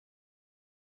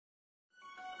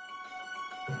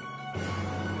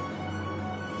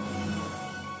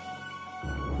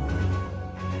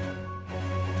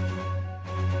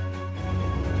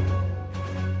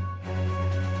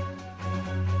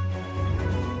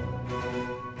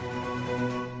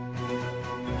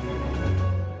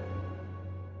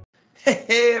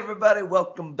Hey, everybody,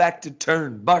 welcome back to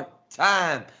Turn Bark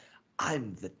Time.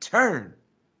 I'm the Turn,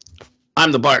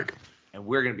 I'm the Bark. and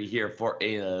we're going to be here for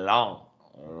a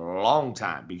long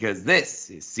time because this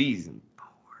is season 4,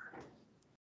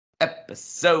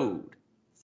 episode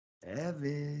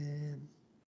 7.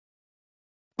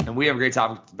 And we have a great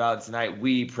topic about it tonight.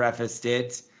 We prefaced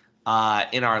it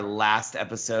in our last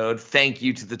episode. Thank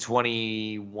you to the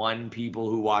 21 people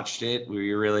who watched it.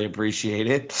 We really appreciate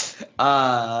it.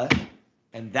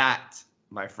 And that,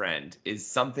 my friend, is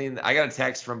something I got a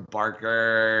text from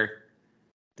Barker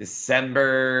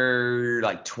December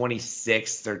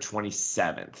 26th or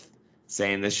 27th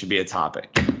saying this should be a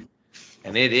topic.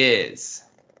 And it is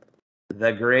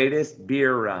the greatest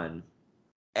beer run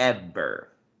ever.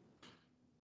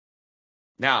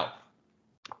 Now,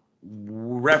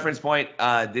 reference point,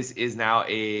 this is now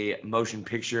a motion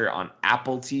picture on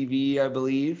Apple TV, I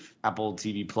believe. Apple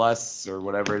TV Plus or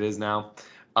whatever it is now.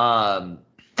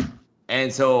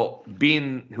 And so,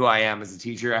 being who I am as a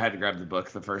teacher, I had to grab the book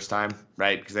the first time,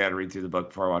 right? Because I had to read through the book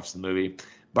before I watched the movie.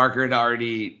 Barker had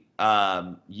already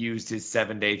used his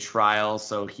 7-day trial,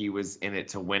 so he was in it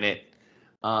to win it.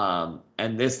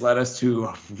 And this led us to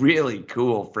a really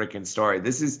cool freaking story.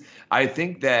 This is, I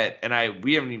think that, and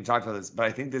we haven't even talked about this, but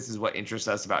I think this is what interests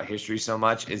us about history so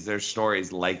much, is there's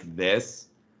stories like this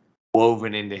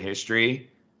woven into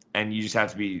history, and you just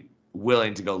have to be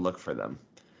willing to go look for them.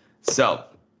 So,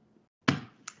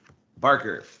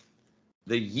 Barker,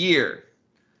 the year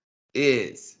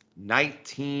is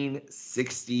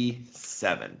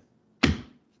 1967.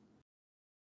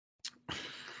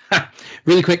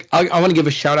 Really quick, I want to give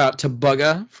a shout out to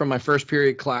Bugga from my first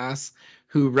period class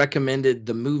who recommended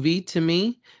the movie to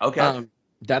me. Okay.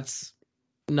 That's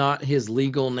not his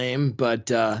legal name, but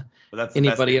That's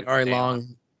anybody at RA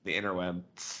Long, the interweb.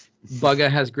 Bugga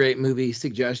has great movie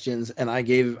suggestions, and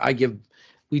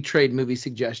we trade movie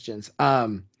suggestions.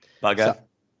 Bugga,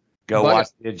 go Bugga. watch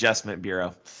The Adjustment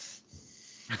Bureau.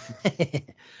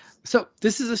 So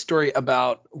this is a story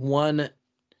about one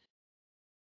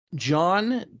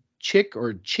John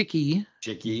Chicky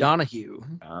Donahue,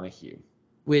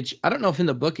 which I don't know if in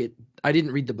the book I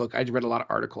didn't read the book. I read a lot of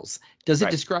articles. Does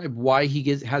it describe why he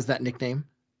has that nickname?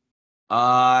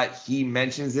 He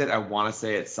mentions it, I want to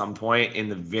say at some point in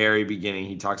the very beginning,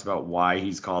 he talks about why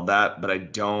he's called that, but I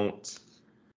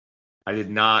did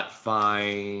not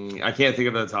find, I can't think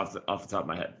of it off the top of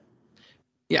my head.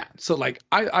 Yeah. So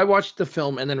I watched the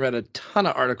film and then read a ton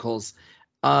of articles.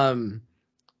 And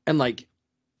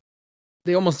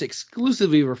they almost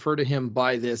exclusively refer to him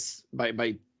by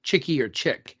Chicky or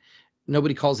Chick.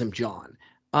 Nobody calls him John.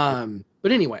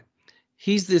 But anyway,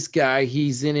 he's this guy.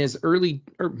 He's in his early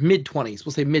or mid 20s.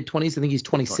 We'll say mid 20s. I think he's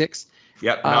 26.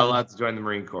 Yep, not allowed to join the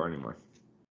Marine Corps anymore.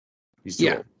 He's too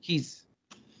old.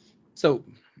 So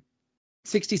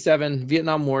 67,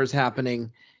 Vietnam War is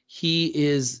happening. He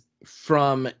is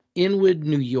from Inwood,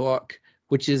 New York,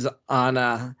 which is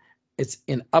it's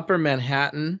in Upper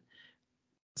Manhattan.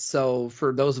 So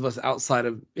for those of us outside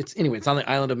of it's on the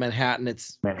island of Manhattan.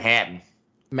 It's Manhattan.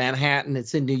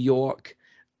 It's in New York.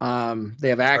 They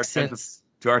have accents.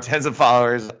 To our tens of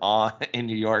followers in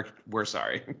New York, we're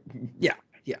sorry. Yeah.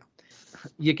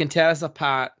 You can tell us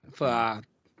apart for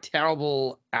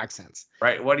terrible accents.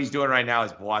 Right. What he's doing right now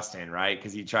is Boston, right?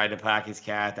 Because he tried to pack his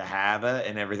cat to Havre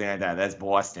and everything like that. That's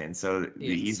Boston. So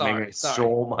he's making it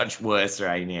so much worse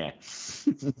right now.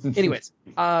 Anyways,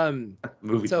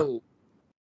 so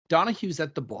Donahue's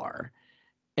at the bar,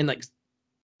 and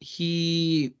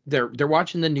they're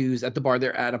watching the news at the bar.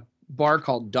 They're at a bar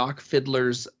called Doc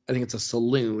Fiddler's. I think it's a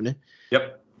saloon.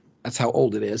 Yep. That's how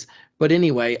old it is. But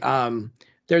anyway,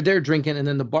 they're there drinking, and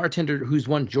then the bartender, who's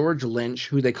one George Lynch,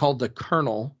 who they called the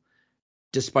Colonel,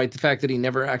 despite the fact that he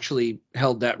never actually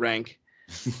held that rank.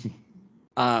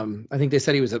 I think they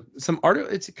said he was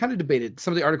it's kind of debated.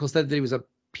 Some of the articles said that he was a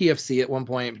PFC at one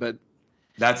point, but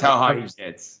that's how high he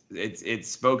gets. It's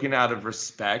spoken out of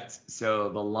respect. So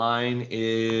the line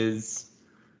is,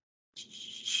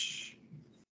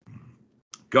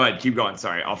 go ahead, keep going.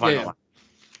 Sorry, I'll find the line.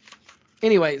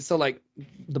 Anyway, so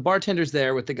the bartender's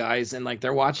there with the guys, and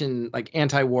they're watching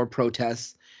anti-war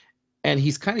protests, and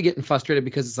he's kind of getting frustrated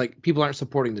because it's people aren't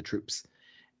supporting the troops,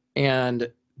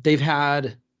 and they've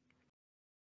had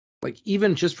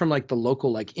even just from the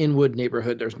local Inwood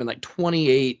neighborhood, there's been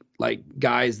 28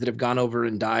 guys that have gone over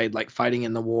and died fighting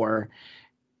in the war,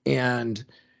 and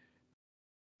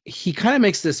he kind of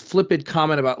makes this flippant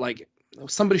comment about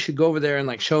somebody should go over there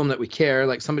and show them that we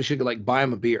care, somebody should buy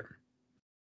him a beer.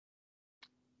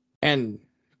 And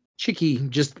Chicky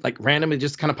just randomly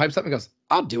just kind of pipes up and goes,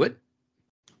 "I'll do it."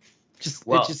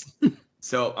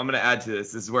 So I'm going to add to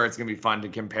this. This is where it's going to be fun to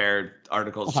compare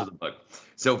articles Uh-huh. to the book.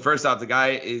 So first off, the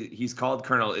guy, he's called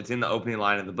Colonel. It's in the opening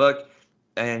line of the book.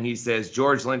 And he says,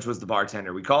 George Lynch was the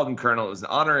bartender. We called him Colonel. It was an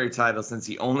honorary title since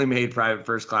he only made private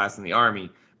first class in the Army,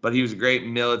 but he was a great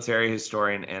military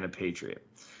historian and a patriot.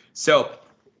 So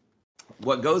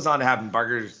what goes on to happen,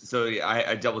 Barker's, so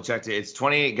I double checked it. It's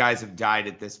 28 guys have died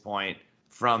at this point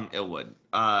from Inwood,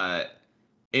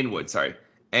 sorry.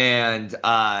 And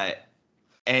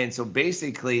so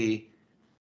basically,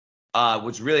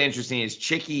 what's really interesting is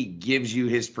Chicky gives you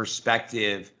his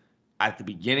perspective at the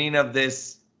beginning of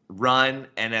this run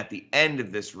and at the end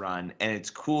of this run, and it's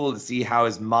cool to see how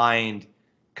his mind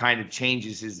kind of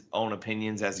changes his own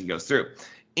opinions as he goes through.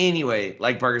 Anyway,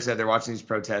 like Parker said, they're watching these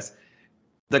protests.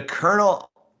 The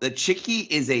Chicky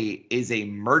is a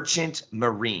merchant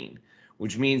marine,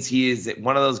 which means he is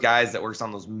one of those guys that works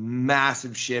on those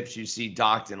massive ships you see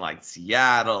docked in like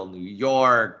Seattle, New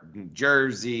York, New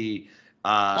Jersey,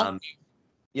 Longview,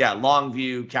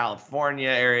 California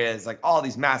areas, like all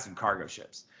these massive cargo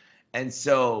ships. And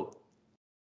so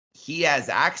he has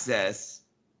access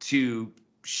to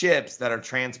ships that are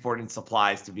transporting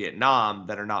supplies to Vietnam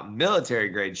that are not military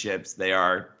grade ships. They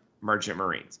are merchant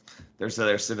marines. They're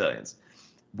civilians.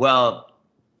 Well,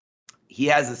 he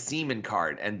has a seaman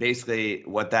card, and basically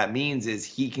what that means is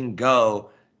he can go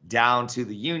down to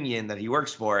the union that he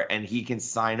works for and he can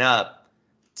sign up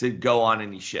to go on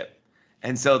any ship.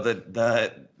 And so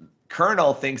the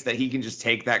colonel thinks that he can just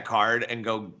take that card and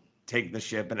go take the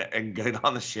ship and get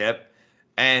on the ship.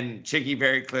 And Chicky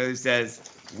very clearly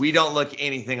says, we don't look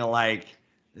anything alike.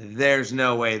 There's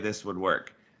no way this would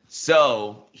work.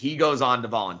 So he goes on to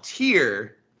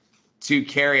volunteer to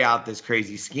carry out this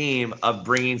crazy scheme of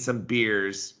bringing some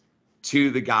beers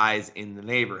to the guys in the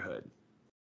neighborhood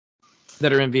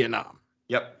that are in Vietnam.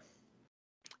 Yep.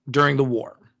 During the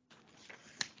war.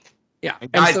 Yeah.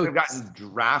 And guys that have gotten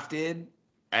drafted,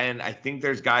 and I think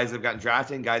there's guys that have gotten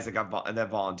drafted and guys that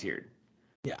volunteered.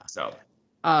 Yeah. So.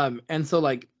 And so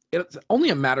like it's only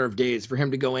a matter of days for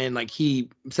him to go in. Like he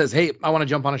says, hey, I want to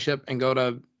jump on a ship and go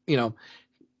to,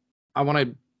 I want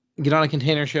to get on a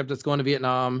container ship that's going to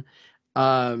Vietnam.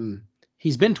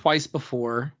 He's been twice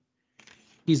before.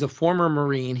 He's a former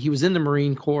Marine. He was in the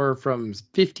Marine Corps from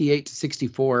 58 to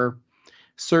 64,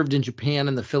 served in Japan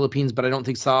and the Philippines, but I don't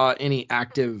think saw any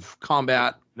active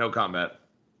combat. No combat.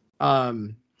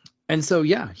 And so,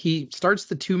 yeah, he starts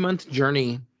the 2-month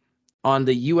journey on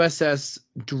the USS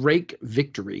Drake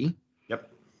Victory.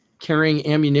 Yep. Carrying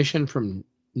ammunition from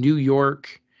New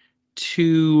York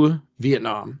to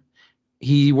Vietnam.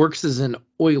 He works as an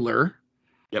oiler.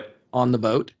 Yep. On the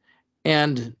boat,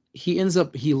 and he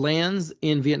lands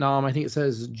in Vietnam. I think it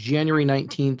says January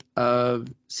 19th of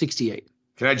 68.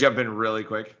 Can I jump in really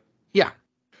quick? Yeah.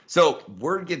 So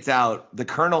word gets out, the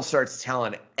colonel starts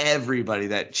telling everybody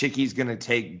that Chicky's going to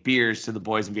take beers to the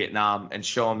boys in Vietnam and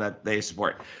show them that they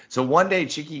support. So one day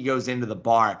Chicky goes into the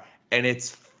bar and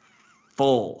it's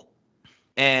full.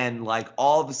 And like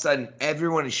all of a sudden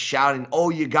everyone is shouting, oh,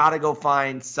 you got to go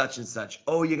find such and such.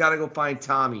 Oh, you got to go find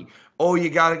Tommy. Oh, you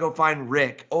got to go find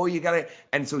Rick. Oh, you got to.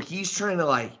 And so he's trying to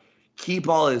like keep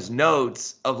all his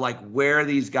notes of like where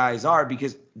these guys are,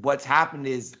 because what's happened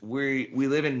is we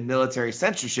live in military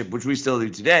censorship, which we still do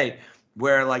today,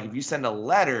 where like if you send a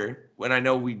letter, when I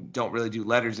know we don't really do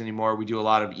letters anymore, we do a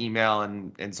lot of email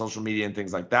and social media and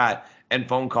things like that, and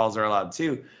phone calls are allowed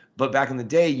too. But back in the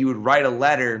day, you would write a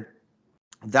letter,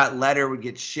 that letter would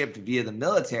get shipped via the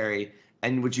military,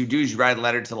 and what you do is you write a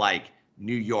letter to like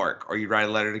New York, or you write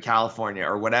a letter to California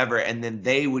or whatever, and then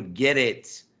they would get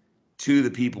it to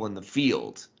the people in the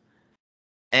field.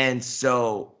 And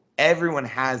so everyone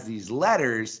has these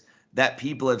letters that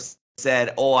people have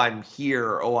said, oh, I'm here,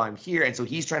 or oh, I'm here. And so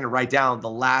he's trying to write down the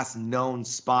last known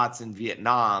spots in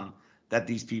Vietnam that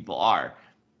these people are.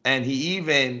 And he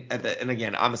even, and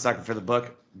again, I'm a sucker for the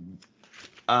book.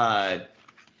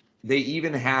 They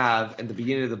even have, at the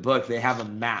beginning of the book, they have a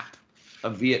map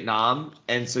of Vietnam.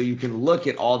 And so you can look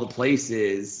at all the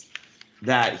places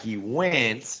that he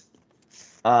went.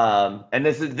 And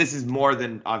this is more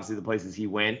than obviously the places he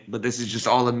went, but this is just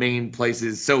all the main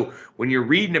places. So when you're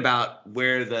reading about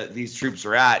where these troops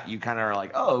are at, you kind of are like,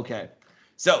 oh, okay.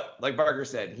 So like Barker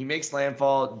said, he makes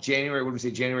landfall January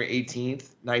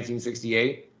 18th,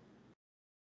 1968.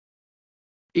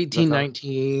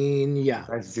 1819, yeah.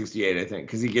 1968, I think,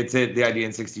 because he gets the idea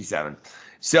in 67.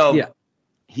 So yeah.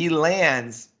 He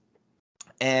lands,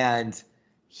 and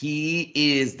he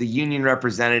is the Union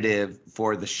representative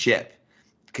for the ship,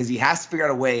 because he has to figure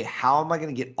out a way, how am I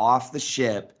going to get off the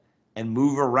ship and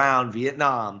move around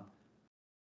Vietnam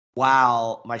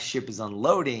while my ship is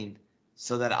unloading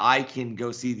so that I can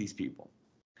go see these people.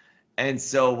 And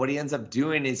so what he ends up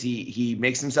doing is he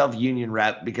makes himself union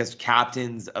rep because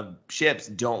captains of ships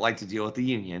don't like to deal with the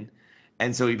union.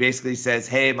 And so he basically says,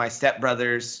 hey, my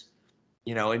stepbrother's,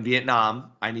 in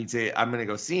Vietnam, I'm going to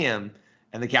go see him.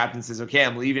 And the captain says, okay,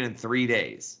 I'm leaving in 3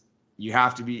 days. You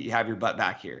have to have your butt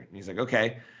back here. And he's like,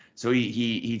 okay. So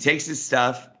he takes his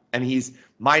stuff, and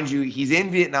mind you, he's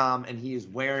in Vietnam, and he is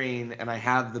wearing, and I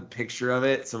have the picture of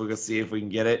it, so we'll go see if we can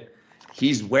get it.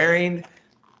 He's wearing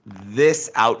this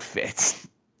outfit.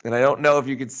 And I don't know if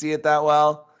you can see it that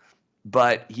well,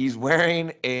 but he's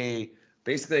wearing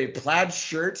basically a plaid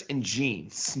shirt and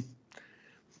jeans.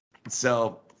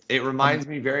 So it reminds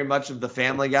me very much of the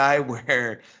Family Guy,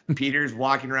 where Peter's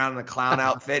walking around in a clown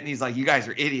outfit and he's like, you guys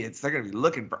are idiots. They're going to be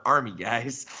looking for army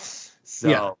guys. So,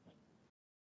 yeah.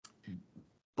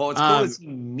 But what's cool is he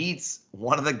meets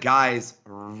one of the guys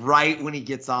right when he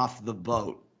gets off the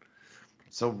boat.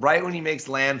 So right when he makes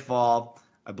landfall,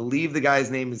 I believe the guy's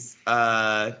name is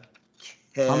Tommy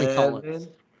Collins.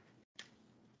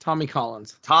 Tommy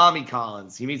Collins. Tommy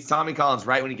Collins. He meets Tommy Collins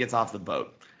right when he gets off the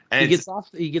boat. And he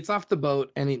gets off the boat,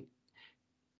 and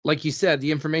like you said,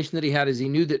 the information that he had is he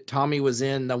knew that Tommy was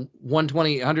in the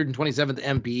 127th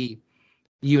MP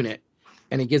unit,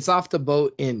 and he gets off the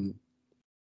boat in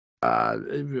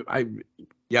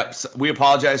Yep. So we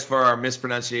apologize for our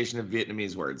mispronunciation of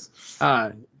Vietnamese words.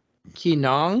 Qui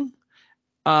Nong.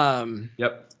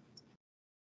 Yep.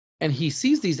 And he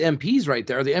sees these MPs right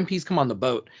there. The MPs come on the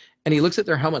boat, and he looks at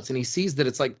their helmets, and he sees that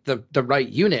it's like the right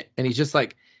unit, and he's just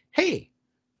like, hey,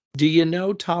 do you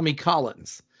know Tommy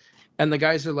Collins? And the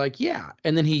guys are like, yeah.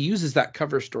 And then he uses that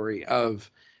cover story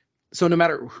of, so no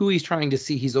matter who he's trying to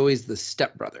see, he's always the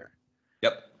stepbrother.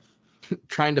 Yep.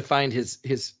 Trying to find his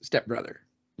stepbrother.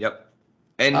 Yep.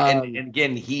 And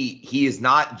again, he is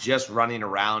not just running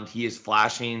around. He is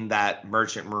flashing that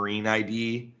Merchant Marine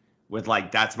ID with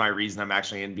like, that's my reason I'm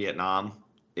actually in Vietnam,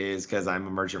 is because I'm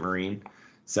a Merchant Marine.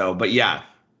 So, but yeah.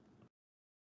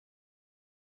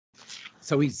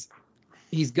 So he's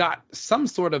got some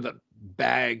sort of a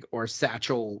bag or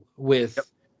satchel with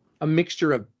a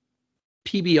mixture of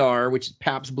PBR, which is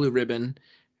Pabst Blue Ribbon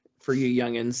for you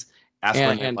youngins.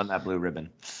 And won that Blue Ribbon.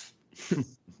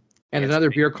 And another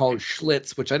beer called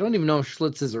Schlitz, which I don't even know if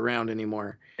Schlitz is around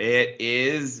anymore. It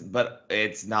is, but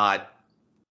it's not.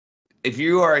 If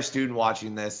you are a student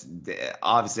watching this,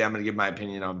 obviously I'm going to give my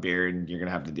opinion on beer, and you're going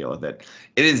to have to deal with it.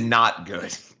 It is not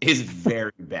good. It is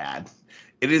very bad.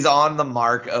 It is on the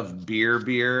mark of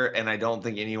beer, and I don't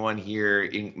think anyone here,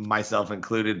 myself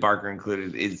included, Barker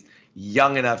included, is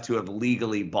young enough to have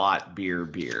legally bought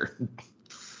beer.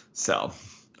 So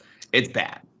it's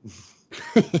bad.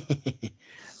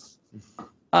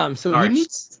 So he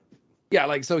meets,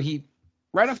 so he,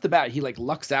 right off the bat, he like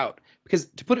lucks out, because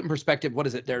to put it in perspective, what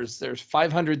is it? There's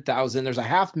 500,000, there's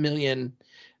 500,000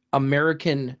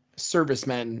 American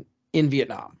servicemen in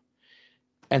Vietnam.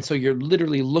 And so you're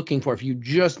literally looking for, if you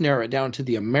just narrow it down to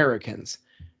the Americans,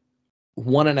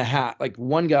 1.5, like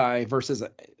one guy versus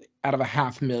out of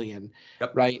 500,000,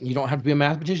 right? And you don't have to be a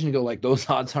mathematician to go like, those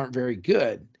odds aren't very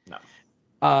good.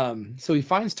 No. So he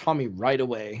finds Tommy right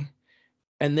away.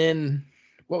 And then,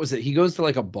 what was it? He goes to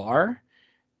like a bar.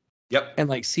 Yep. And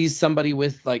like sees somebody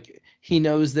with like, he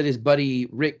knows that his buddy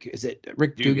Rick, is it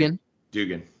Rick Dugan?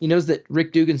 Dugan. He knows that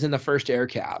Rick Dugan's in the 1st Air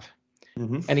Cav.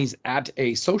 Mm-hmm. And he's at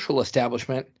a social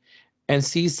establishment and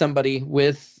sees somebody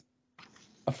with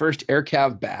a 1st Air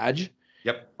Cav badge.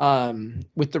 Yep.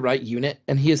 With the right unit.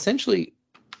 And he essentially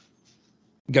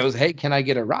goes, hey, can I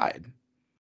get a ride?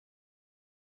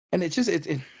 And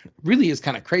it really is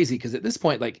kind of crazy, because at this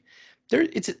point, like,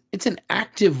 it's an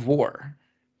active war.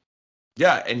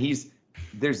 Yeah, and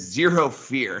there's zero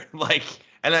fear. Like,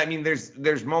 and I mean,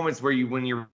 there's moments where when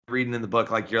you're reading in the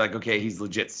book, like, you're like, okay, he's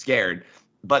legit scared,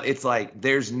 but it's like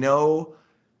there's no,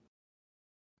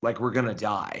 like, we're gonna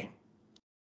die.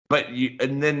 But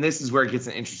and then this is where it gets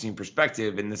an interesting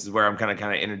perspective, and this is where I'm kind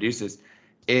of introduce this,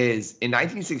 is in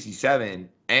 1967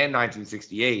 and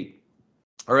 1968,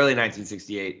 early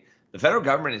 1968. The federal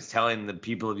government is telling the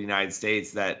people of the United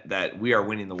States that we are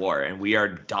winning the war and we are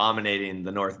dominating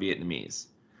the North Vietnamese.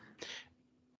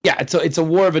 Yeah, it's a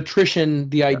war of attrition.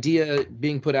 The idea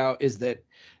being put out is that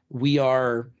we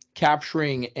are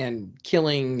capturing and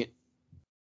killing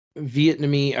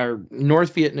Vietnamese or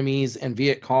North Vietnamese and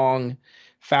Viet Cong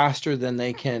faster than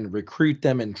they can recruit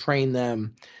them and train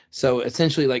them. So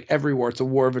essentially, like every war, it's a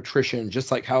war of attrition,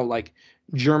 just like how like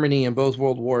Germany in both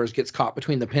world wars gets caught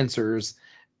between the pincers,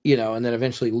 and then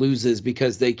eventually loses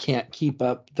because they can't keep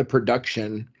up the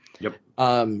production. Yep.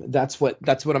 That's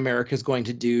what America is going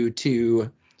to do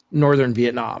to Northern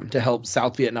Vietnam to help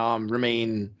South Vietnam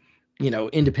remain,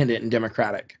 independent and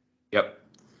democratic. Yep.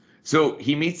 So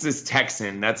he meets this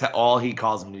Texan. That's all he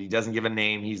calls him. He doesn't give a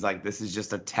name. He's like, this is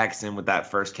just a Texan with that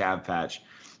first cab patch.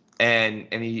 And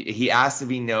he asks if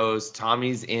he knows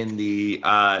Tommy's in the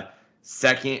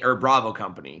second or Bravo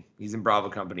company. He's in Bravo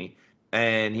company.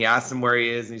 And he asks him where he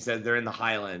is, and he says they're in the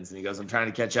Highlands. And he goes, I'm trying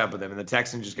to catch up with him. And the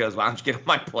Texan just goes, why don't you get on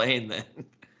my plane then?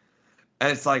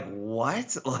 And it's like,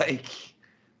 what? Like,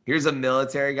 here's a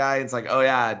military guy. It's like, oh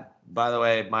yeah, by the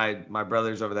way, my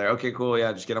brother's over there. Okay, cool.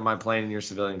 Yeah, just get on my plane in your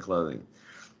civilian clothing.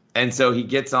 And so he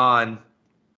gets on,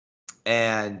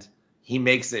 and he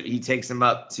takes him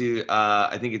up to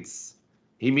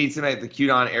he meets him at the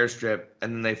Cudon airstrip,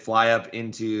 and then they fly up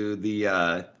into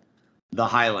the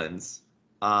Highlands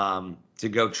to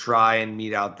go try and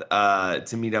meet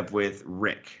up with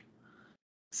Rick.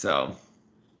 So,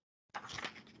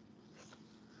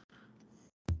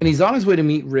 and he's on his way to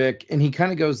meet Rick, and he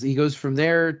goes from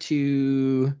there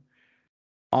to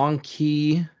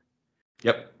Anki.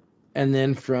 Yep. And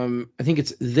then I think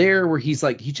it's there where he's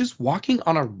just walking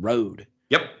on a road.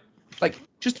 Yep. Like,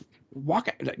 just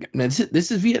walking.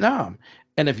 This is Vietnam.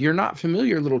 And if you're not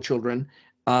familiar, little children,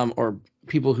 or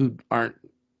people who aren't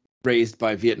raised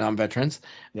by Vietnam veterans,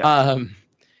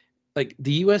 like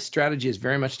the U.S. strategy is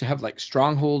very much to have like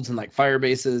strongholds and like fire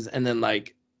bases, and then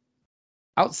like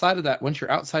outside of that, once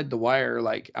you're outside the wire,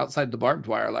 like outside the barbed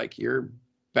wire, like you're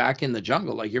back in the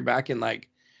jungle, like you're back in like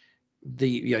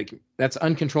that's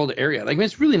uncontrolled area. Like, I mean,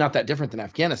 it's really not that different than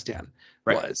Afghanistan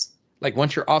was. Like,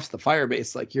 once you're off the fire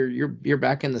base, like you're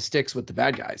back in the sticks with the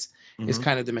bad guys. Is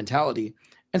kind of the mentality.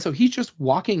 And so he's just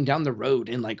walking down the road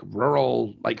in like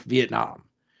rural like Vietnam,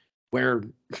 where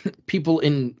people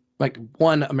in like,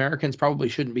 one, Americans probably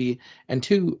shouldn't be, and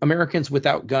two, Americans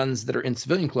without guns that are in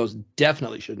civilian clothes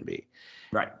definitely shouldn't be.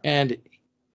 Right. And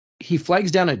he flags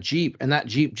down a Jeep, and that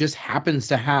Jeep just happens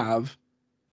to have.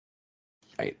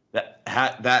 Right.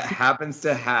 That happens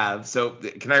to have. So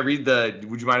can I read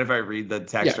would you mind if I read the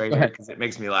text right here? Because it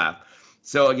makes me laugh.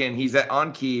 So again, he's at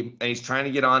On Key, and he's trying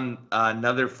to get on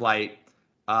another flight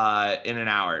in an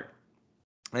hour.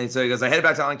 And so he goes, I headed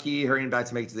back to On Key, hurrying back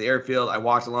to make it to the airfield. I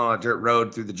walked along a dirt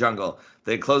road through the jungle.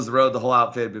 They closed the road. The whole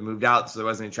outfit had been moved out, so there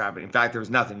wasn't any traffic. In fact, there was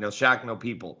nothing. No shack, no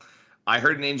people. I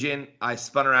heard an engine. I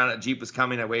spun around. A Jeep was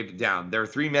coming. I waved it down. There were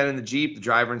 3 men in the Jeep, the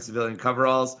driver in civilian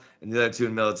coveralls, and the other 2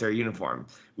 in military uniform.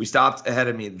 We stopped ahead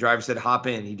of me. The driver said, hop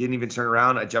in. He didn't even turn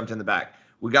around. I jumped in the back.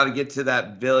 We got to get to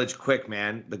that village quick,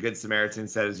 man, the good Samaritan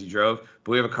said as he drove.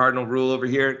 But we have a cardinal rule over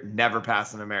here, never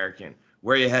pass an American.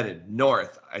 Where are you headed?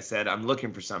 North, I said. I'm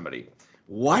looking for somebody.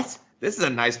 What? This is a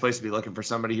nice place to be looking for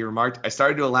somebody, he remarked. I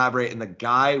started to elaborate, and the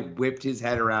guy whipped his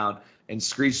head around and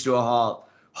screeched to a halt.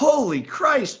 Holy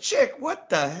Christ, chick, what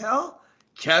the hell?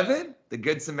 Kevin, the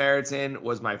good Samaritan,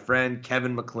 was my friend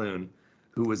Kevin McClune,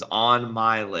 who was on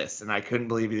my list, and I couldn't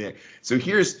believe it. So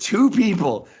here's 2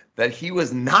 people that he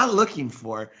was not looking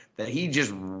for, that he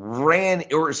just ran,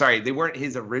 or sorry, they weren't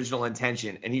his original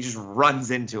intention, and he just runs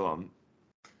into them.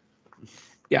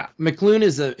 Yeah, McClune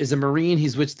is a Marine.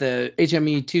 He's with the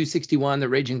HME 261, the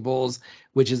Raging Bulls,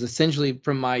 which is essentially,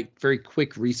 from my very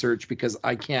quick research, because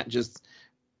I can't just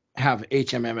have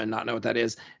HMM and not know what that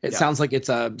is. It sounds like it's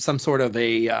some sort of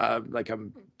a like a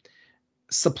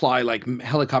supply, like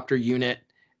helicopter unit.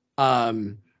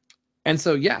 And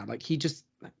so like he just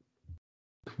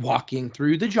walking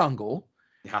through the jungle,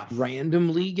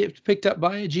 randomly gets picked up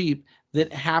by a Jeep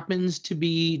that happens to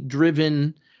be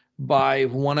driven by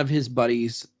one of his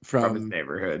buddies from his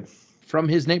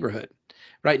neighborhood,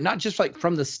 right? Not just like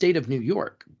from the state of New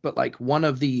York, but like one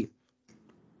of the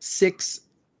 6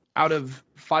 out of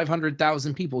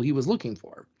 500,000 people he was looking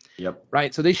for. Yep.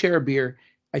 Right. So they share a beer.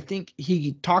 I think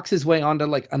he talks his way onto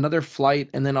like another flight,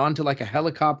 and then onto like a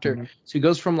helicopter. So he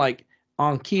goes from like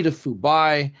Anki to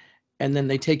Phubai, and then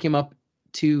they take him up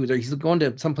to there. He's going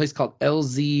to some place called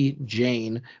LZ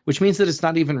Jane, which means that it's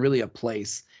not even really a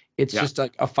place. It's just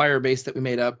like a fire base that we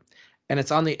made up, and it's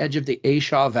on the edge of the A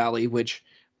Shaw Valley, which,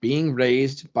 being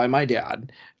raised by my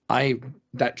dad,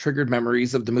 that triggered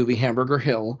memories of the movie Hamburger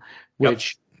Hill,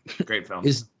 which great film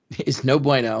is no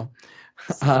bueno.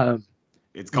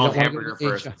 It's called Hamburger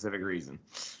for a specific reason.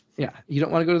 Yeah, you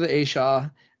don't want to go to the A Shaw.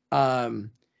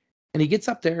 And he gets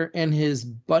up there, and his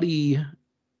buddy.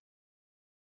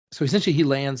 So essentially, he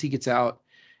lands, he gets out,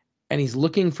 and he's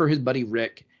looking for his buddy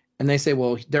Rick. And they say,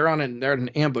 well, they're at an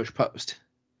ambush post.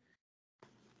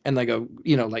 And they go,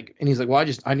 and he's like, well,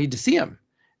 I need to see him.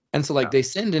 And so they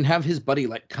send and have his buddy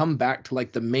like come back to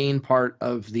like the main part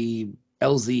of the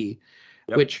LZ,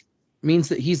 which means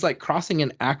that he's like crossing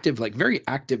an active, like very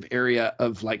active area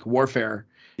of like warfare.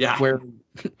 Yeah. Where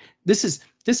this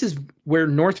is where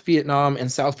North Vietnam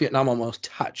and South Vietnam almost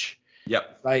touch.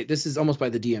 Yep. right? This is almost by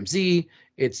the DMZ.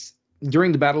 It's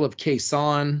during the Battle of Khe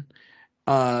Sanh,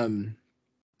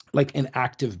 like an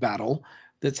active battle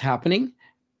that's happening,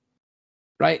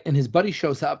 right? And his buddy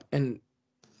shows up, and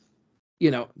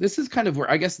this is kind of where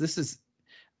I guess this is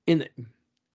in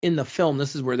the film.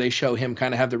 This is where they show him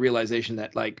kind of have the realization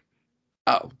that like,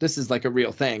 oh, this is like a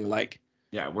real thing. Like,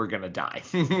 yeah, we're gonna die.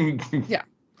 yeah,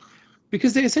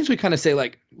 because they essentially kind of say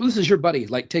like, well, this is your buddy,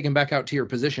 like take him back out to your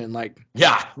position, like,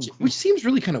 yeah, which seems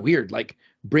really kind of weird. Like,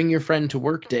 bring your friend to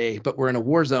work day, but we're in a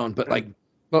war zone. But like,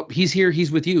 well, he's here,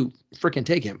 he's with you. Freaking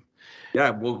take him.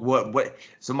 Yeah. Well, what?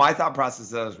 So my thought process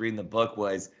as I was reading the book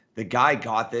was the guy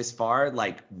got this far.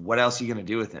 Like, what else are you gonna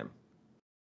do with him?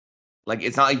 Like,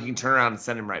 it's not like you can turn around and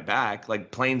send him right back.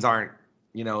 Like, planes aren't.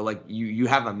 Like you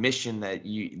have a mission that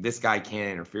this guy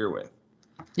can't interfere with.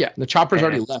 Yeah, the chopper's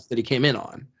already left that he came in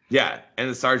on. Yeah, and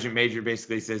the sergeant major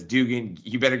basically says, Dugan,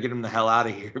 you better get him the hell out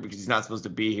of here because he's not supposed to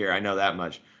be here. I know that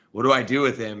much. What do I do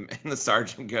with him? And the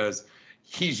sergeant goes,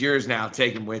 he's yours now.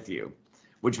 Take him with you,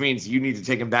 which means you need to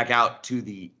take him back out to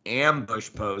the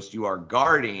ambush post you are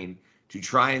guarding to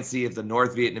try and see if the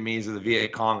North Vietnamese or the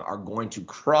Viet Cong are going to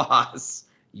cross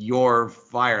your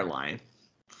fire line.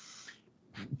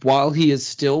 While he is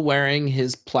still wearing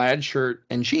his plaid shirt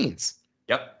and jeans.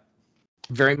 Yep.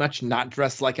 Very much not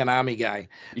dressed like an army guy.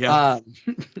 Yeah.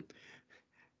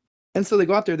 And so they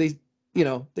go out there.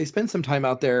 They spend some time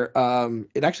out there.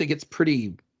 It actually gets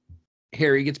pretty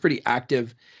hairy, gets pretty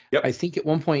active. Yep. I think at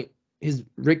one point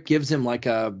Rick gives him like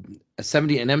an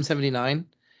M79.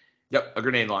 Yep, a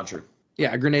grenade launcher.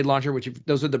 Yeah, a grenade launcher, which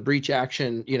those are the breach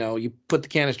action. You put the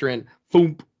canister in,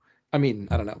 boom. I mean,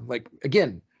 I don't know. Like,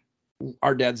 again,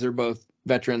 our dads are both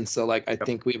veterans, so like I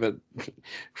think we have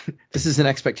this is an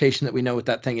expectation that we know what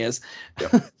that thing is.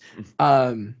 Yep.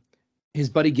 His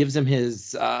buddy gives him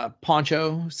his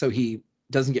poncho so he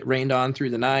doesn't get rained on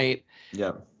through the night.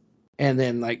 Yeah. And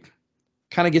then like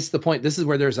kind of gets to the point. This is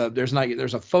where there's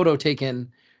a photo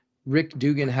taken. Rick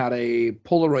Dugan had a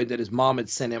Polaroid that his mom had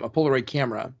sent him, a Polaroid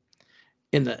camera.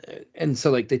 And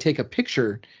so like they take a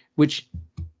picture which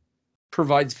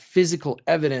provides physical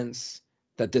evidence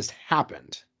that this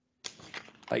happened.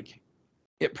 Like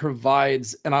it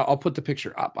provides, and I'll put the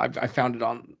picture up. I found it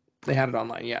they had it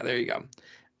online. Yeah, there you go.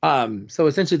 So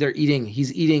essentially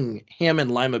he's eating ham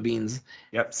and lima beans.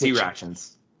 Yep, C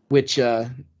rations. Which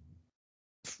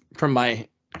from my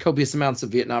copious amounts of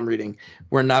Vietnam reading,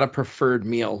 were not a preferred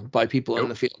meal by people in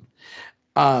the field.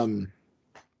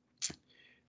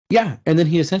 Yeah, and then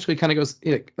he essentially kind of goes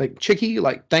like, Chicky,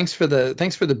 like thanks for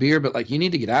the beer, but like you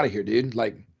need to get out of here, dude.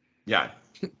 Like, yeah,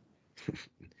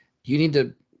 you need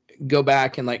to go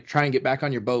back and like try and get back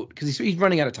on your boat because he's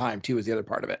running out of time too. Is the other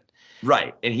part of it,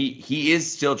 right? And he is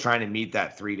still trying to meet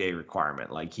that 3-day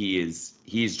requirement. Like he's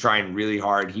trying really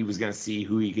hard. He was going to see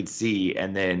who he could see,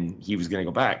 and then he was going to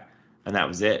go back, and that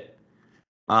was it.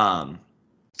 So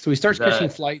he starts catching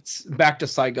flights back to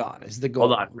Saigon. Is the goal?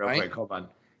 Hold on, real quick. Hold on.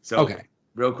 So okay.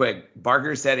 Real quick,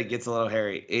 Barker said it gets a little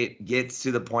hairy. It gets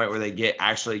to the point where they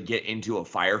actually get into a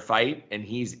firefight, and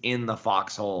he's in the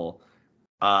foxhole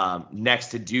next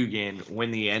to Dugan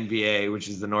when the NVA, which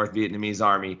is the North Vietnamese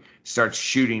Army, starts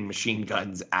shooting machine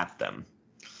guns at them.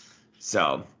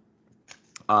 So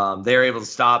they're able to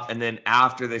stop, and then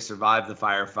after they survive the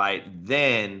firefight,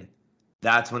 then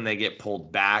that's when they get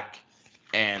pulled back,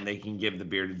 and they can give the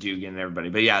beer to Dugan and everybody.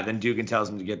 But yeah, then Dugan tells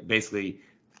them to get basically...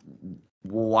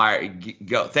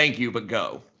 go, thank you, but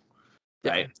go.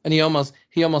 Right. Yeah. And he almost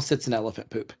sits in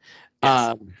elephant poop.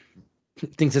 Yes.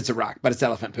 Thinks it's a rock, but it's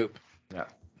elephant poop. Yeah.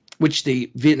 Which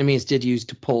the Vietnamese did use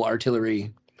to pull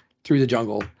artillery through the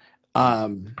jungle. Yeah.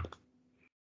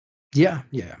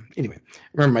 Anyway, I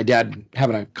remember my dad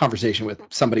having a conversation with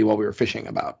somebody while we were fishing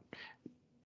about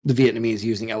the Vietnamese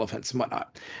using elephants and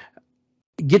whatnot.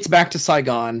 Gets back to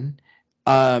Saigon.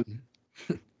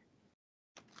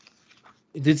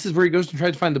 This is where he goes to try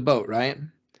to find the boat, right?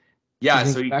 Yeah,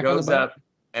 so he goes up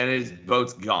and his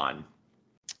boat's gone.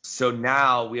 So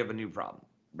now we have a new problem,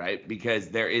 right? Because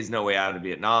there is no way out of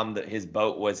Vietnam. His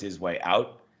boat was his way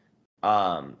out.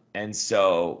 And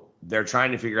so they're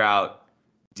trying to figure out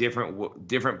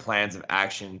different plans of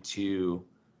action to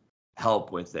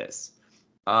help with this.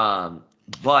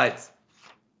 But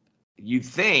you'd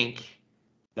think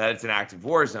that it's an active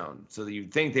war zone. So that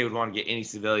you'd think they would want to get any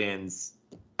civilians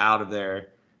out of there.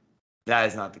 That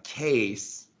is not the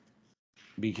case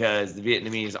because the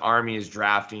Vietnamese army is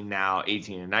drafting now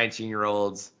 18 and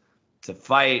 19-year-olds to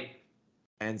fight.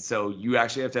 And so you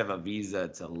actually have to have a visa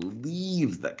to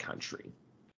leave the country.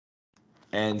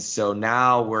 And so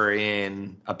now we're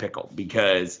in a pickle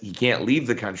because he can't leave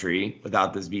the country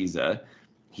without this visa.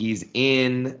 He's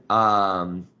in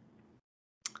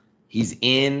He's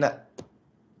in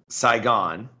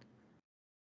Saigon,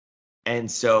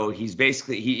 and so he's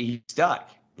basically he's stuck.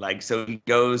 Like, so he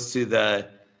goes to the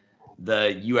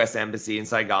U.S. embassy in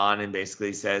Saigon and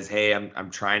basically says, "Hey,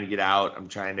 I'm trying to get out. I'm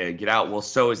trying to get out." Well,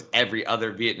 so is every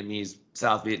other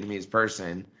South Vietnamese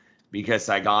person, because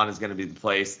Saigon is going to be the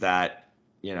place that,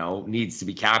 you know, needs to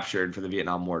be captured for the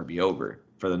Vietnam War to be over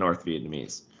for the North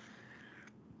Vietnamese.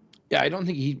 Yeah, I don't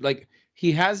think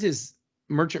he has his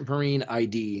Merchant Marine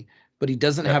ID, but he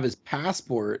doesn't have his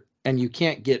passport, and you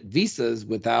can't get visas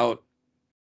without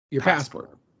your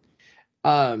passport.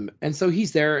 And so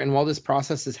he's there, and while this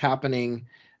process is happening,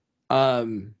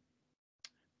 there's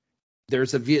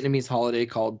a Vietnamese holiday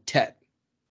called Tet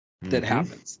that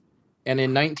happens. And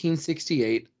in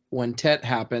 1968, when Tet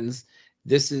happens,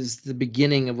 this is the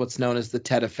beginning of what's known as the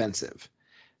Tet Offensive.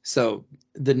 So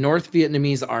the North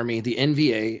Vietnamese Army, the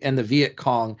NVA, and the Viet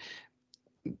Cong.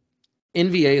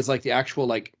 NVA is like the actual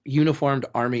like uniformed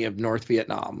army of North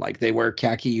Vietnam. Like they wear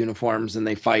khaki uniforms and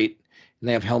they fight and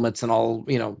they have helmets and all,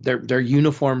 you know, they're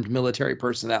uniformed military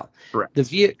personnel. Correct. The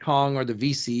Viet Cong, or the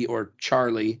VC, or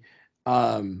Charlie,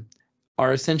 are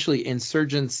essentially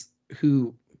insurgents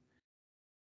who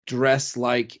dress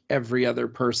like every other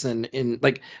person in,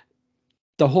 like,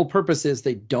 the whole purpose is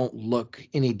they don't look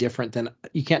any different than,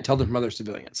 you can't tell them from other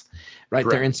civilians, right?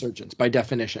 Correct. They're insurgents by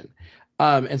definition.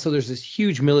 And so there's this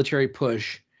huge military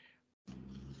push at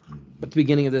the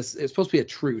beginning of this. It's supposed to be a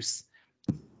truce,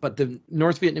 but the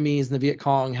North Vietnamese and the Viet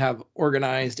Cong have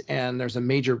organized, and there's a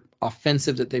major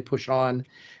offensive that they push on.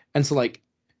 And so like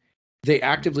they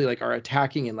actively like are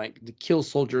attacking and like kill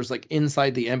soldiers like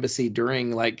inside the embassy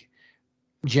during like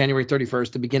January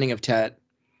 31st, the beginning of Tet.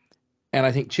 And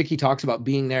I think Chicky talks about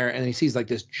being there, and he sees like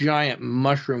this giant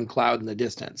mushroom cloud in the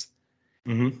distance.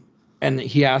 Mm-hmm. And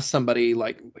he asks somebody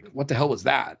like, what the hell was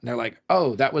that? And they're like,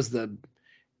 oh, that was the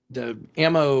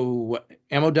ammo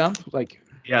dump. Like,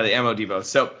 yeah, the ammo depot.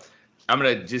 So I'm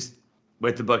gonna just,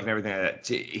 with the book and everything like that,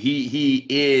 he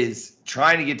is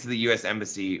trying to get to the U.S.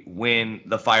 embassy when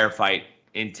the firefight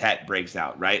in Tet breaks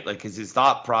out, right? Like, because his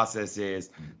thought process is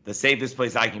the safest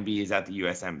place I can be is at the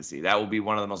U.S. embassy. That will be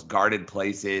one of the most guarded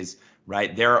places,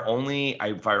 right? There are only,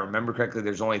 if I remember correctly,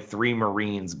 there's only 3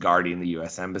 Marines guarding the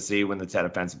U.S. embassy when the Tet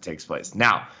offensive takes place.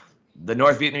 Now, the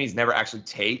North Vietnamese never actually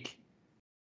take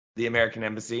the American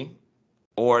embassy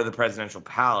or the presidential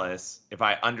palace, if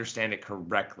I understand it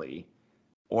correctly,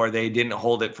 or they didn't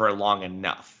hold it for long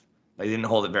enough. They didn't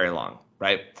hold it very long,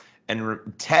 right? And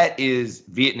Tet is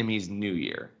Vietnamese New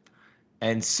Year.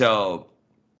 And so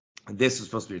this was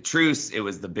supposed to be a truce. It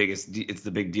was it's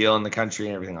the big deal in the country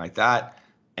and everything like that.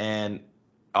 And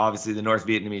obviously the North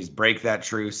Vietnamese break that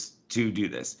truce to do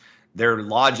this. Their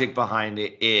logic behind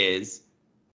it is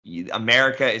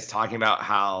America is talking about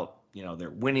how, you know, they're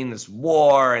winning this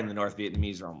war and the North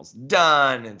Vietnamese are almost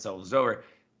done, and so it was over.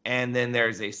 And then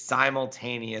there's a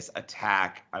simultaneous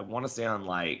attack. I want to say on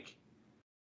like,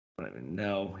 I don't even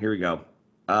know. Here we go.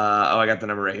 I got the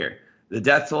number right here. The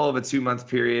death toll of a 2-month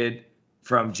period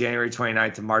from January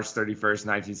 29th to March 31st,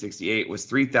 1968 was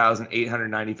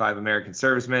 3,895 American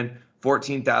servicemen,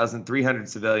 14,300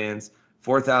 civilians,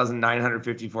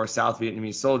 4,954 South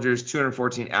Vietnamese soldiers,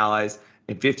 214 allies,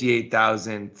 and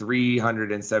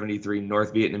 58,373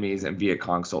 North Vietnamese and Viet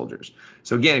Cong soldiers.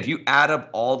 So again, if you add up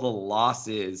all the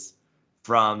losses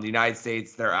from the United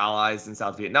States, their allies in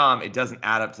South Vietnam, it doesn't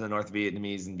add up to the North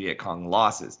Vietnamese and Viet Cong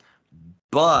losses.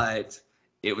 But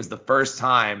it was the first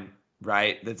time,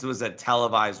 right? This was a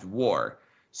televised war.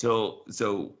 So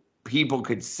people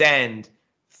could send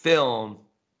film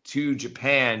to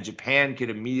Japan. Japan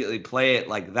could immediately play it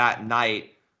like that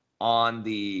night on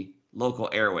the local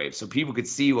airwaves. So people could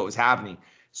see what was happening.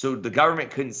 So the government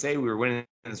couldn't say we were winning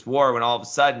this war when all of a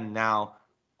sudden now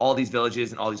all these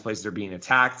villages and all these places are being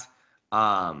attacked.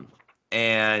 And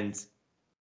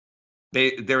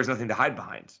there was nothing to hide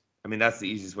behind. I mean, that's the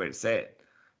easiest way to say it.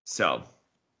 So,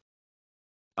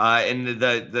 and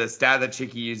the stat that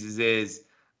Chicky uses is,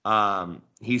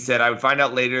 he said, I would find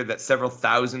out later that several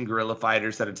thousand guerrilla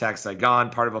fighters had attacked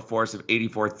Saigon, part of a force of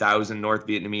 84,000 North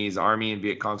Vietnamese Army and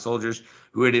Viet Cong soldiers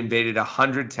who had invaded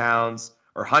 100 towns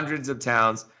or hundreds of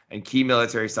towns and key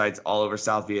military sites all over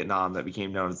South Vietnam that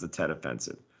became known as the Tet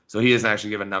Offensive. So he doesn't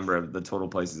actually give a number of the total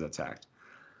places attacked.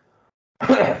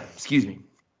 Excuse me.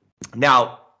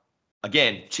 Now,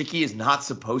 again, Chicky is not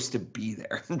supposed to be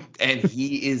there, and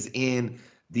he is in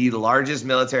the largest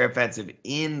military offensive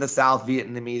in the South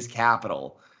Vietnamese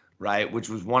capital, right? Which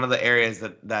was one of the areas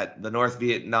that the North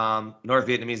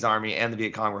Vietnamese army and the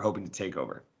Viet Cong were hoping to take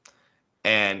over.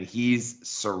 And he's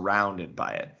surrounded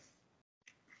by it.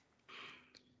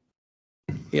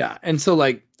 Yeah. And so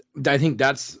like, I think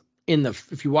that's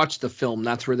if you watch the film,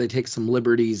 that's where they take some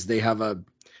liberties. They have an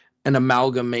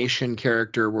amalgamation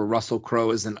character where Russell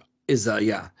Crowe is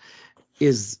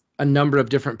a number of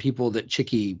different people that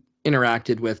Chicky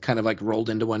interacted with, kind of like rolled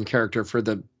into one character for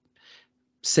the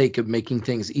sake of making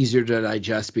things easier to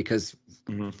digest, because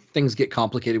things get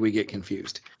complicated, we get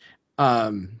confused.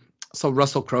 So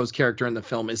Russell Crowe's character in the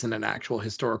film isn't an actual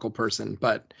historical person,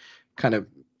 but kind of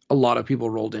a lot of people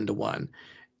rolled into one.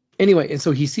 Anyway, and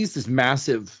so he sees this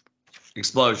massive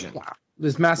explosion.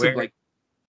 This massive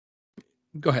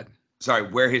go ahead. Sorry,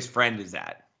 where his friend is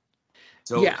at.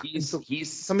 So yeah, he's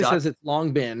somebody says it's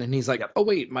Long Binh, and he's like, oh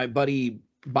wait, my buddy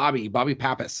Bobby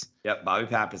Pappas. Yep, Bobby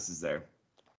Pappas is there.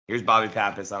 Here's Bobby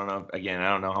Pappas. I don't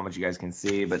know how much you guys can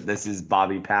see, but this is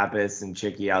Bobby Pappas and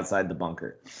Chicky outside the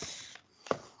bunker.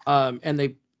 And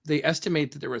they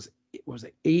estimate that there was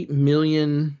 $8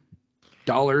 million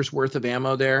worth of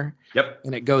ammo there. Yep.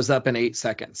 And it goes up in 8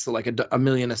 seconds. So like a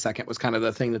million a second was kind of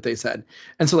the thing that they said.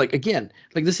 And so like, again,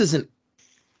 like this isn't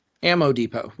ammo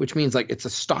depot, which means like it's a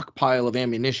stockpile of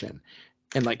ammunition.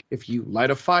 And like if you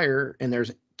light a fire and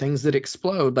there's things that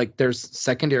explode, like there's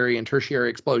secondary and tertiary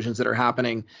explosions that are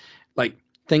happening, like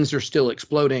things are still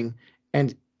exploding,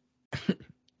 and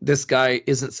this guy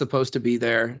isn't supposed to be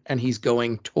there, and he's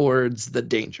going towards the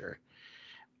danger.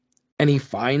 And he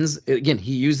finds, again,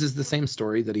 he uses the same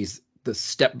story that he's the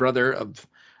stepbrother of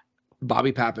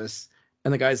Bobby Pappas,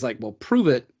 and the guy's like, well, prove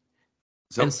it.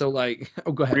 And so like,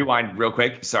 oh, go ahead. Rewind real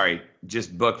quick. Sorry,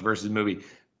 just book versus movie.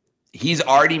 He's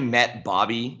already met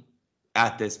Bobby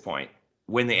at this point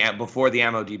before the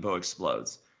ammo depot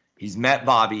explodes. He's met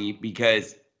Bobby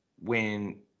because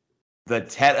when the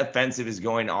Tet offensive is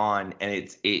going on,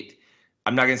 and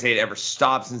I'm not gonna say it ever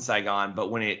stops in Saigon,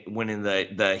 but when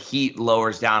the heat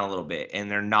lowers down a little bit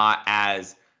and they're not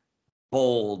as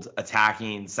bold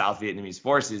attacking South Vietnamese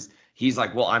forces, he's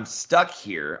like, well, I'm stuck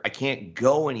here. I can't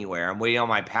go anywhere. I'm waiting on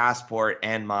my passport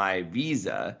and my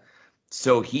visa.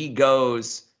 So he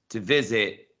goes to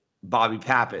visit Bobby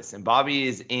Pappas, and Bobby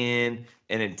is in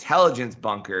an intelligence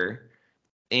bunker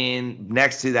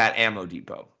next to that ammo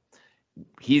depot.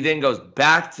 He then goes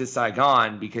back to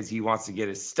Saigon because he wants to get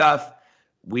his stuff.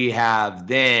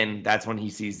 That's when he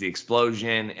sees the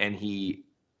explosion and he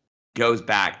goes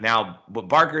back. Now, what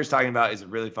Barker is talking about is a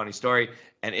really funny story,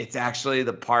 and it's actually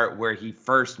the part where he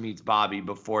first meets Bobby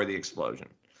before the explosion.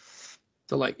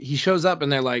 So like he shows up and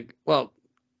they're like,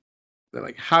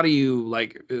 how do you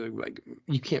like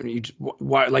you can't,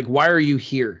 why are you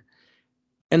here?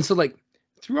 And so like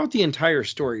throughout the entire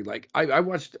story, like I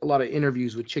watched a lot of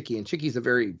interviews with Chicky, and Chicky's a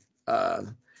very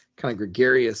kind of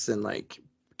gregarious and like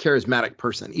charismatic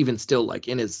person, even still like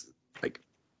in his like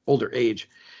older age.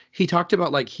 He talked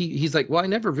about like he's like, well, I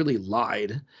never really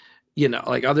lied,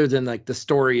 like other than like the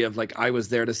story of like I was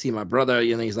there to see my brother.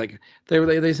 He's like they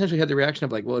essentially had the reaction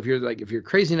of like, well, if you're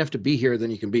crazy enough to be here,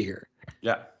 then you can be here.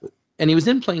 Yeah. And he was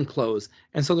in plain clothes,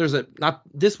 and so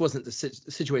this wasn't the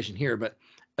situation here, but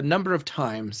a number of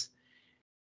times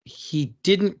he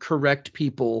didn't correct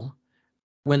people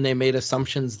when they made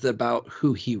assumptions about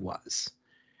who he was.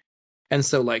 And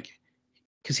so like,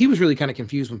 because he was really kind of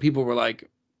confused when people were like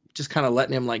just kind of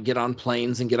letting him like get on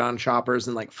planes and get on choppers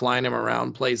and like flying him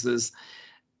around places.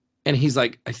 And he's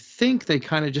like, I think they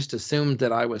kind of just assumed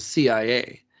that I was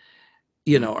CIA,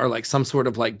 or like some sort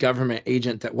of like government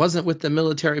agent that wasn't with the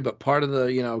military, but part of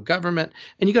the, government.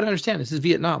 And you got to understand, this is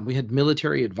Vietnam. We had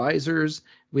military advisors.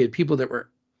 We had people that were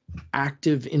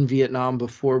active in Vietnam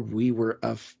before we were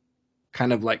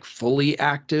kind of like fully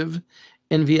active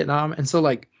in Vietnam. And so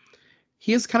like,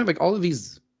 he has kind of like all of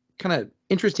these kind of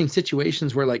interesting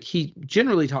situations where like he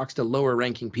generally talks to lower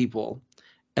ranking people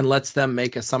and lets them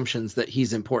make assumptions that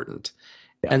he's important.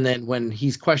 Yeah. And then when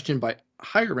he's questioned by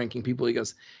higher ranking people, he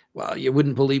goes, well, you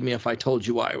wouldn't believe me if I told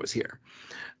you why I was here.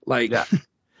 Like, yeah.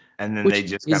 And then they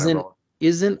just kind of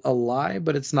isn't a lie,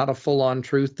 but it's not a full-on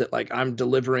truth that like I'm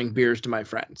delivering beers to my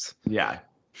friends. Yeah.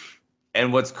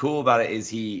 And what's cool about it is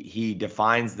he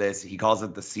defines this, he calls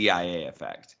it the CIA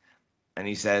effect. And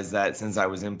he says that since I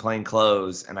was in plain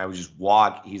clothes and I would just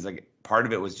walk, he's like, part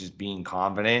of it was just being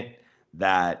confident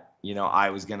that, I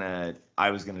was gonna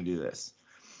do this.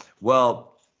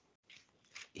 Well,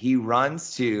 he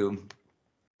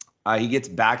gets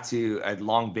back to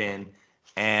Long Binh,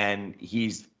 and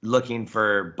he's looking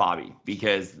for Bobby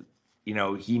because,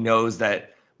 he knows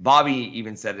that Bobby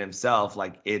even said it himself,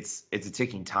 like it's a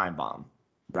ticking time bomb,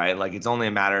 right? Like it's only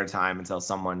a matter of time until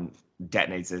someone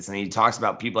detonates this. And he talks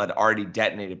about people had already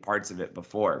detonated parts of it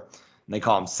before. And they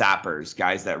call them sappers,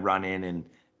 guys that run in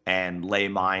and lay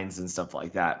mines and stuff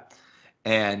like that.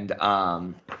 And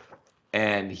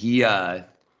he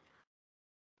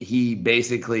he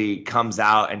basically comes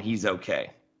out and he's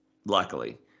okay,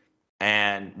 luckily.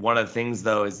 And one of the things,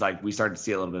 though, is like we start to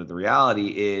see a little bit of the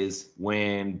reality is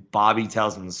when Bobby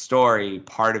tells him the story,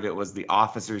 part of it was the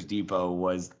officers' depot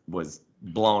was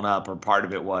blown up, or part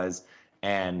of it was,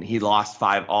 and he lost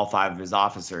all five of his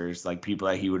officers, like people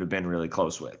that he would have been really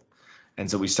close with.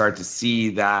 And so we start to see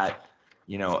that,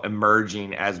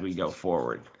 emerging as we go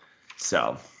forward.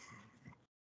 So.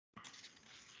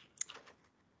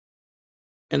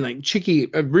 And like Chicky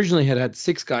originally had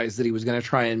 6 guys that he was going to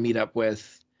try and meet up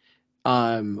with.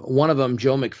 One of them,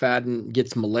 Joe McFadden,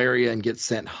 gets malaria and gets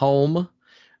sent home.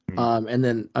 And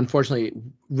then unfortunately,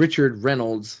 Richard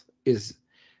Reynolds is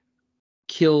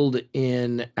killed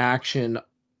in action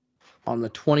on the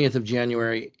 20th of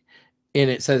January. And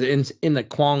it says in the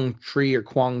Quang Tri or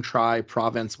Quang Tri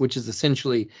province, which is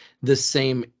essentially the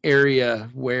same area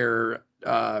where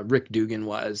Rick Dugan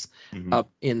was, up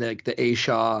in the A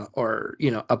Shaw, or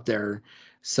up there.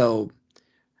 So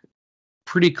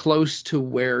pretty close to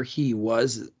where he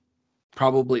was,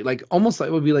 probably like almost like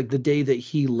it would be like the day that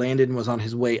he landed and was on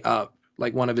his way up,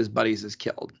 like one of his buddies is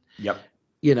killed. Yep.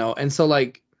 And so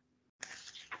like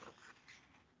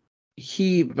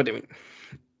but I mean,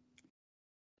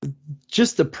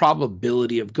 just the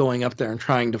probability of going up there and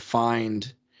trying to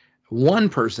find one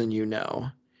person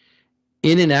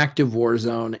in an active war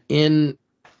zone in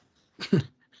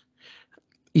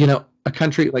a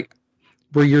country like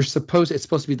where it's supposed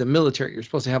to be the military, you're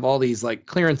supposed to have all these like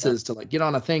clearances to like get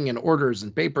on a thing and orders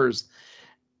and papers,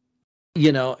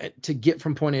 to get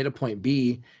from point A to point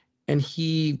B. And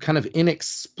he kind of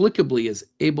inexplicably is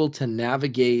able to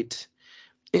navigate.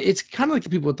 It's kind of like the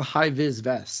people with the high vis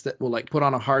vests that will like put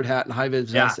on a hard hat and high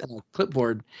vis vest and a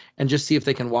clipboard and just see if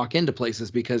they can walk into places,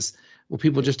 because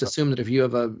people just assume that if you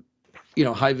have a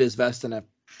high vis vest and a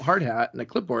hard hat and a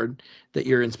clipboard that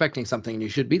you're inspecting something and you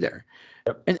should be there.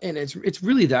 Yep. And it's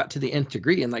really that to the nth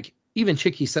degree. And like even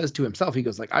Chicky says to himself, he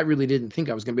goes like, I really didn't think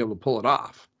I was gonna be able to pull it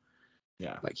off.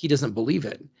 Yeah. Like he doesn't believe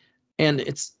it. And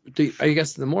it's I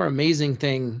guess the more amazing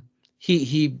thing,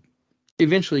 he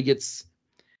eventually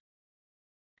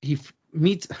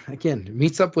meets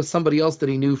up with somebody else that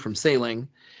he knew from sailing.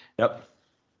 Yep.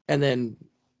 And then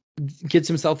gets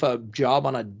himself a job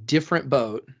on a different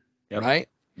boat. Yep. Right?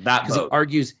 That boat.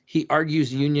 He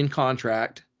argues union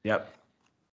contract. Yep.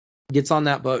 Gets on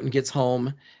that boat and gets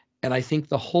home. And I think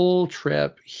the whole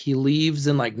trip he leaves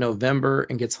in like November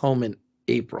and gets home in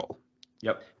April.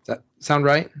 Yep. Does that sound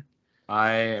right?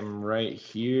 I am right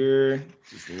here.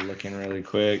 Just looking really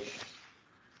quick.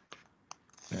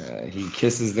 He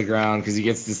kisses the ground because he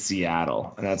gets to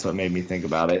Seattle, and that's what made me think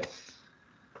about it.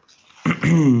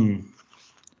 New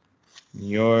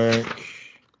York.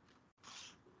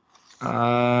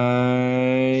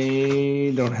 I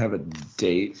don't have a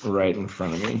date right in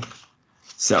front of me.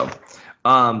 So,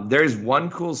 there's one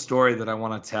cool story that I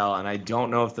want to tell, and I don't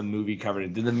know if the movie covered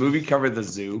it. Did the movie cover the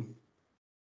zoo?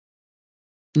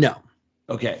 No.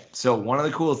 Okay, so one of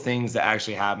the cool things that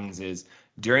actually happens is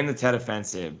during the Tet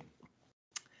Offensive,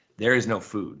 there is no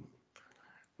food,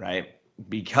 right?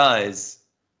 Because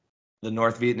the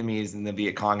North Vietnamese and the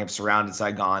Viet Cong have surrounded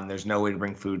Saigon. There's no way to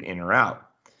bring food in or out.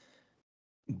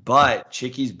 But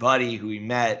Chicky's buddy, who he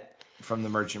met from the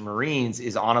Merchant Marines,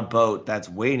 is on a boat that's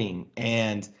waiting.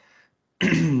 And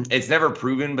it's never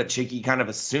proven, but Chicky kind of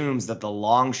assumes that the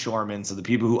longshoremen, so the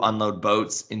people who unload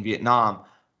boats in Vietnam,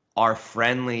 are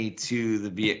friendly to the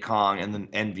Viet Cong and the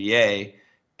NVA.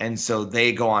 And so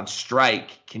they go on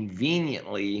strike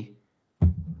conveniently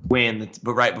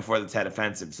but right before the Tet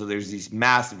Offensive. So there's these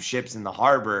massive ships in the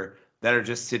harbor that are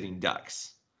just sitting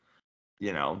ducks. They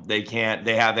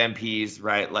have MPs,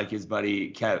 right? Like his buddy,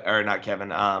 Tommy,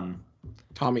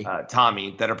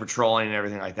 that are patrolling and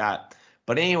everything like that.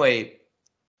 But anyway,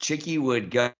 Chicky would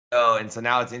go. And so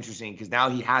now it's interesting because now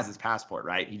he has his passport,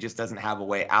 right? He just doesn't have a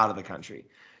way out of the country.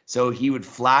 So he would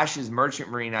flash his Merchant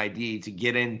Marine ID to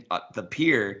get in the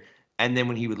pier. And then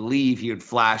when he would leave, he would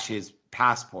flash his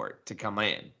passport to come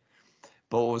in.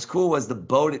 But what was cool was the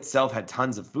boat itself had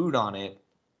tons of food on it.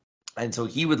 And so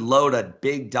he would load a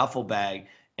big duffel bag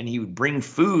and he would bring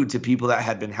food to people that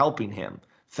had been helping him.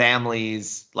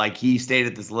 Families, like he stayed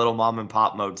at this little mom and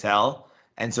pop motel.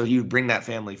 And so he would bring that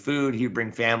family food. He'd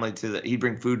bring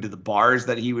food to the bars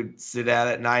that he would sit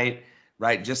at night,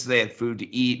 right? Just so they had food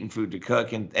to eat and food to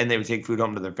cook, and they would take food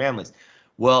home to their families.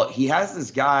 Well, he has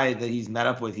this guy that he's met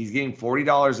up with. He's getting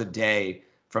 $40 a day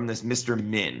from this Mr.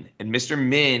 Min. And Mr.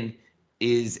 Min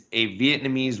is a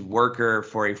Vietnamese worker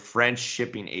for a French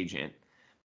shipping agent.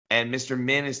 And Mr.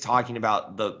 Min is talking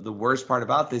about the worst part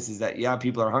about this is that, yeah,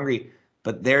 people are hungry,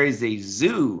 but there is a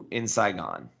zoo in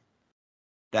Saigon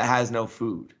that has no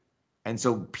food. And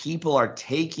so people are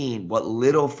taking what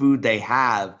little food they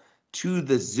have to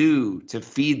the zoo to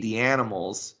feed the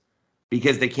animals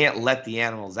because they can't let the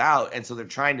animals out. And so they're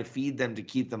trying to feed them to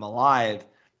keep them alive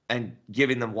and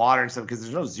giving them water and stuff because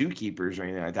there's no zookeepers or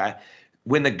anything like that.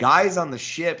 When the guys on the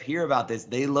ship hear about this,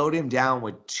 they load him down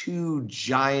with 2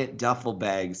 giant duffel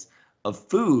bags of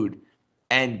food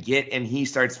and he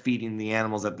starts feeding the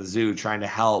animals at the zoo, trying to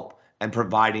help and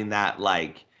providing that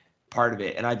like part of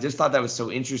it. And I just thought that was so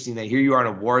interesting that here you are in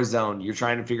a war zone, you're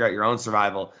trying to figure out your own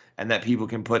survival, and that people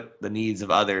can put the needs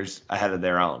of others ahead of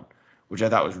their own, which I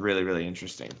thought was really, really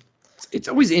interesting. It's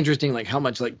always interesting, like how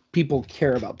much like people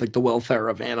care about like the welfare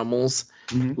of animals.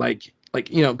 Mm-hmm. Like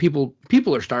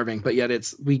people are starving, but yet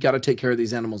we got to take care of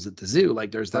these animals at the zoo.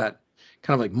 Like there's that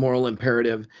kind of like moral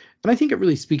imperative, and I think it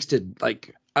really speaks to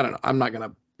like, I don't know, I'm not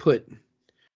gonna put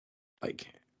like,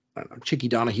 I don't know, Chicky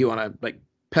Donahue on a like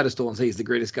pedestal and say he's the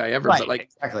greatest guy ever, but like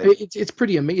exactly. it's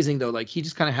pretty amazing though. Like he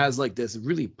just kind of has like this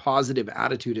really positive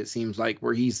attitude, it seems like,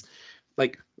 where he's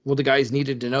like, well, the guys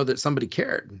needed to know that somebody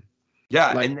cared.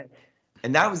 Yeah, like,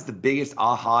 and that was the biggest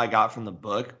aha I got from the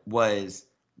book was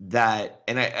that,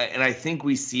 and I think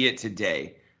we see it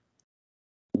today.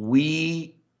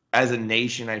 We as a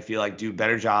nation, I feel like, do a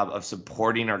better job of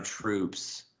supporting our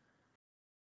troops.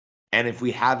 And if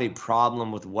we have a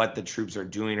problem with what the troops are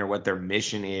doing or what their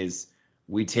mission is,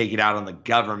 we take it out on the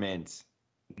government,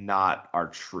 not our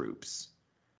troops.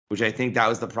 Which I think that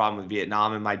was the problem with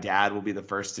Vietnam, and my dad will be the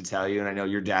first to tell you, and I know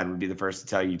your dad would be the first to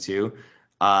tell you too,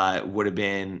 would have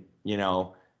been,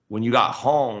 when you got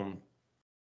home,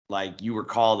 like you were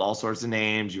called all sorts of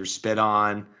names, you were spit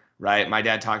on, right? My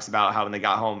dad talks about how when they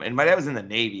got home, and my dad was in the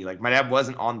Navy, like my dad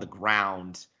wasn't on the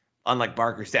ground, unlike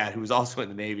Barker's dad, who was also in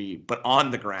the Navy, but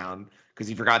on the ground because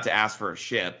he forgot to ask for a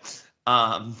ship,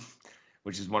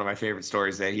 which is one of my favorite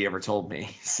stories that he ever told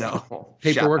me. So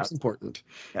paperwork's important.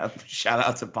 Yeah, shout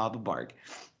out to Papa Bark.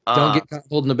 Don't get caught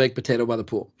holding a baked potato by the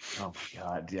pool. Oh my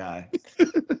God, yeah.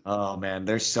 Oh man,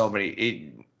 there's so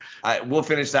many. We'll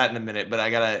finish that in a minute, but I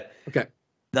gotta. Okay.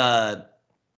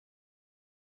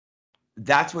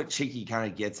 That's what Chicky kind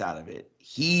of gets out of it.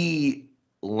 He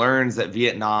learns that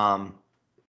Vietnam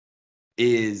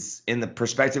is, in the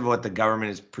perspective of what the government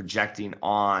is projecting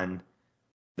on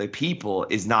the people,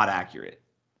 is not accurate.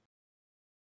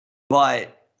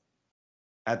 But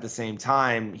at the same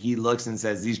time, he looks and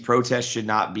says, these protests should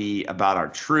not be about our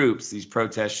troops. These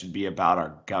protests should be about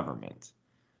our government.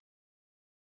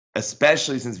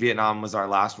 Especially since Vietnam was our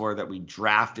last war that we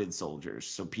drafted soldiers.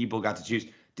 So people got to choose,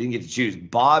 didn't get to choose.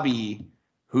 Bobby,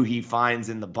 who he finds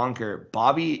in the bunker,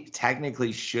 Bobby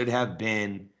technically should have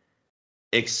been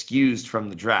excused from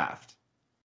the draft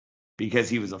because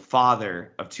he was a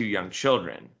father of 2 young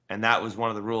children. And that was one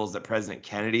of the rules that President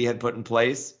Kennedy had put in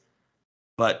place,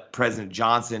 but President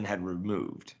Johnson had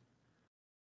removed.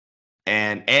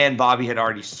 And Bobby had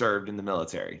already served in the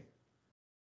military.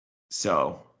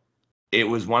 So it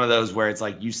was one of those where it's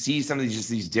like you see some of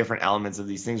these different elements of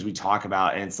these things we talk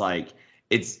about, and it's like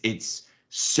it's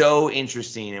so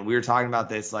interesting. And we were talking about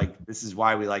this, like this is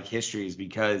why we like history, is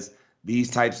because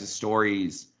these types of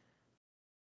stories,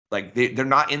 like they're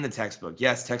not in the textbook.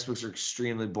 Yes, textbooks are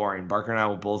extremely boring. Barker and I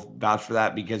will both vouch for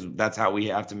that because that's how we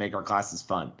have to make our classes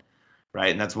fun,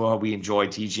 right? And that's what we enjoy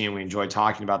teaching, and we enjoy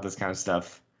talking about this kind of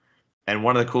stuff. And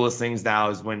one of the coolest things now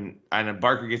is when, I know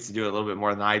Barker gets to do it a little bit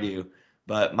more than I do,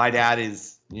 but my dad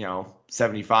is,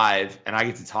 75, and I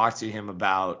get to talk to him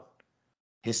about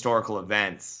historical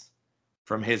events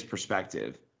from his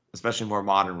perspective, especially more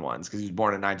modern ones, because he was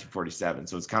born in 1947.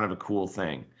 So it's kind of a cool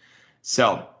thing.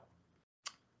 So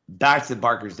back to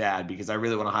Barker's dad, because I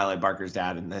really want to highlight Barker's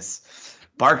dad in this.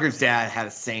 Barker's dad had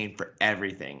a saying for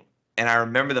everything. And I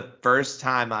remember the first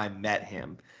time I met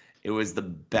him, it was the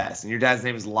best. And your dad's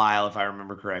name is Lyle, if I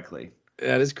remember correctly.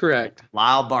 That is correct.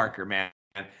 Lyle Barker, man.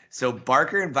 So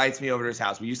Barker invites me over to his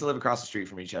house. We used to live across the street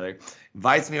from each other.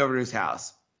 Invites me over to his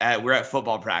house. We're at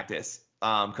football practice,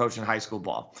 coaching high school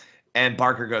ball. And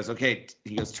Barker goes, okay.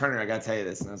 He goes, Turner, I got to tell you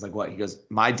this. And I was like, what? He goes,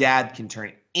 my dad can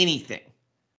turn anything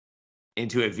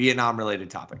into a Vietnam-related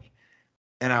topic.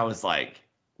 And I was like,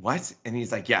 what? And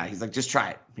he's like, yeah. He's like, just try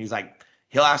it. He's like,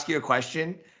 he'll ask you a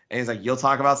question, and he's like, you'll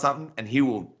talk about something, and he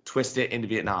will twist it into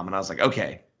Vietnam. And I was like,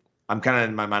 okay. I'm kind of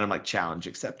in my mind, I'm like, challenge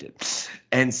accepted.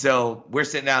 And so we're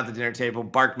sitting down at the dinner table.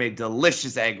 Bark made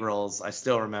delicious egg rolls. I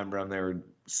still remember them. They were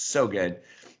so good.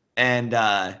 And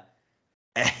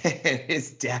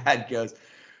his dad goes,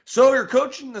 so you're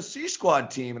coaching the C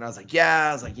Squad team? And I was like,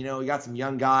 yeah. I was like, we got some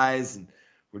young guys, and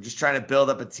we're just trying to build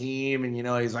up a team. And,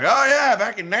 he's like, oh, yeah,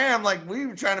 back in NAM, like, we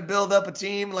were trying to build up a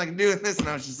team, like, doing this. And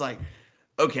I was just like,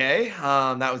 okay,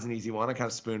 that was an easy one. I kind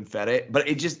of spoon-fed it. But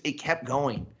it kept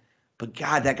going. But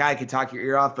God, that guy could talk your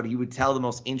ear off, but he would tell the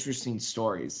most interesting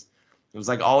stories. It was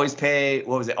like always pay,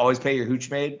 what was it? Always pay your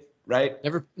hooch maid, right?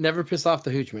 Never piss off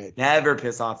the hooch maid. Never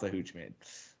piss off the hooch maid.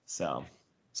 So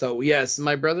yes,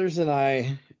 my brothers and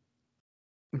I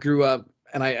grew up,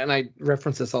 and I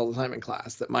reference this all the time in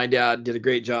class, that my dad did a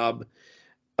great job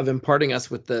of imparting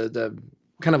us with the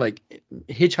kind of like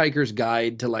hitchhiker's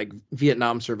guide to like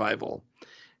Vietnam survival.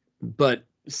 But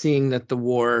seeing that the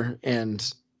war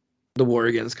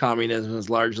against communism is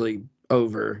largely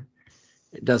over,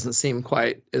 it doesn't seem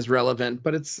quite as relevant.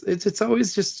 But it's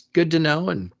always just good to know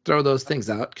and throw those things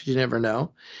out, because you never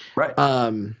know.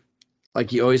 right.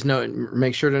 Like you always know,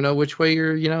 make sure to know which way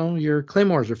your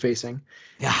claymores are facing.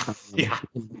 Yeah. Yeah.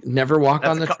 Never walk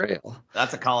on the trail.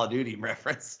 That's a Call of Duty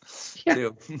reference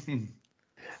too.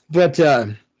 But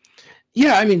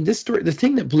yeah, I mean, this story, the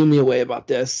thing that blew me away about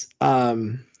this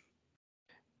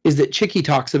is that Chicky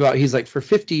talks about, he's like, for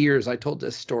 50 years I told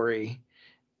this story,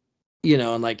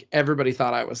 and like everybody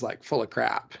thought I was like full of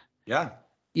crap. Yeah.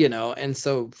 And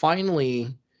so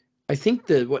finally, I think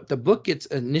the book gets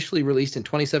initially released in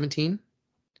 2017.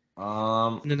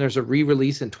 And then there's a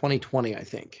re-release in 2020, I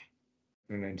think.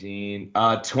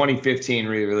 2015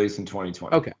 re-release in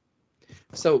 2020. Okay.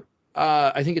 So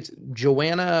I think it's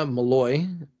Joanna Malloy.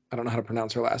 I don't know how to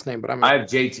pronounce her last name, but I have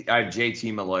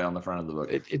JT Malloy on the front of the book.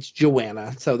 It's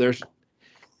Joanna. So there's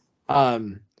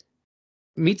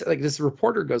meets like this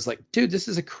reporter goes like, dude, this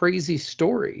is a crazy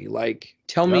story. Like,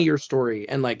 tell me your story.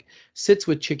 And like sits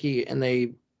with Chicky and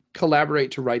they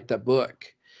collaborate to write that book.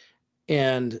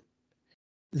 And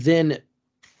then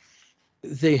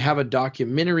they have a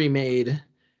documentary made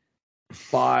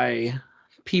by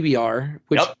PBR,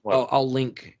 which I'll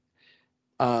link.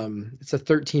 It's a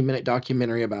 13-minute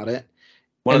documentary about it.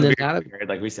 One of the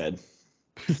like we said.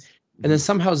 And then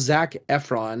somehow Zac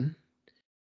Efron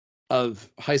of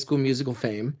High School Musical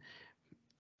fame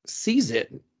sees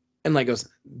it and like goes,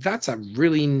 that's a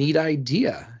really neat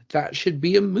idea. That should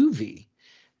be a movie.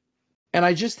 And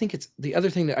I just think it's the other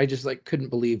thing that I just like couldn't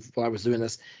believe while I was doing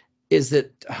this is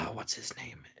that, what's his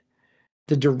name?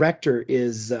 The director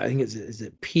is, I think is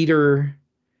it Peter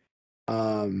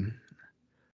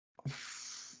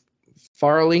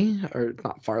Farley, or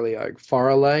not Farley,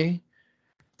 Farley.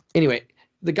 Anyway,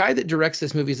 the guy that directs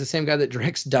this movie is the same guy that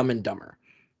directs Dumb and Dumber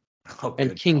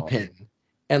and Kingpin.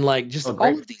 And like just all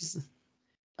of these,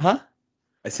 huh?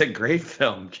 I said great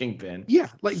film, Kingpin. Yeah,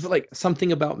 like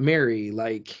Something About Mary,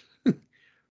 like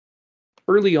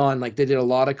early on, like they did a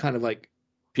lot of kind of like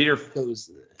Peter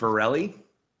Farrelly.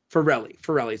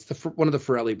 It's one of the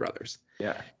Farrelly brothers.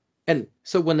 Yeah. And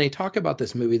so when they talk about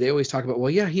this movie, they always talk about, well,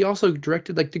 yeah, he also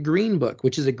directed like The Green Book,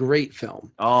 which is a great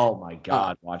film. Oh my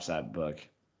God, watch that book.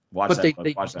 They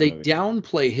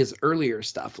downplay his earlier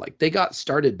stuff. Like they got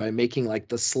started by making like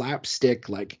the slapstick,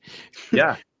 like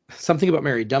Something About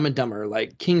Mary, Dumb and Dumber,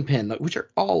 like Kingpin, which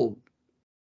are all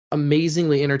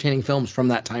amazingly entertaining films from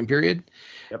that time period.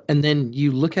 Yep. And then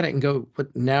you look at it and go,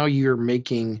 but now you're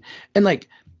making, and like,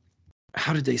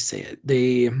 how did they say it?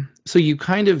 A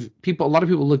lot of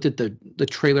people looked at the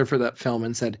trailer for that film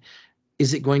and said,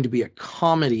 is it going to be a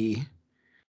comedy?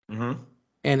 Mm-hmm.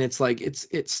 And it's like,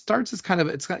 it starts as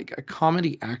it's like a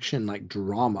comedy action, like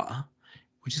drama,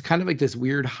 which is kind of like this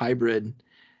weird hybrid,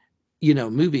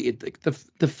 movie.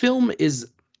 The film is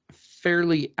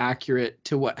fairly accurate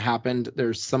to what happened.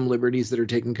 There's some liberties that are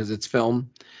taken because it's film,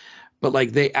 but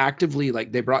like they actively,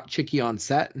 like they brought Chicky on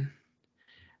set.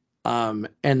 And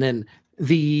then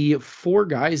the four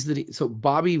guys so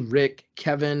Bobby, Rick,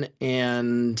 Kevin,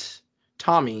 and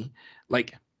Tommy,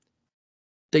 like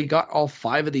they got all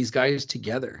five of these guys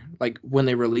together, like when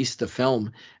they released the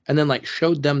film, and then like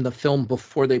showed them the film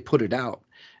before they put it out.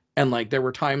 And like there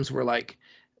were times where like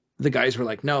the guys were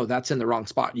like, no, that's in the wrong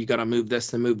spot. You got to move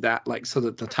this and move that, like so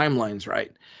that the timeline's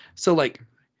right. So like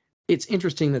it's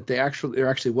interesting that there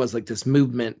actually was like this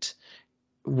movement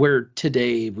where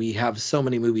today we have so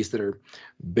many movies that are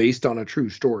based on a true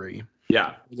story.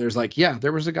 Yeah. There's like, yeah,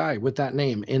 there was a guy with that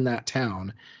name in that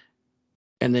town.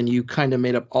 And then you kind of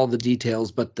made up all the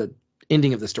details, but the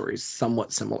ending of the story is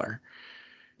somewhat similar.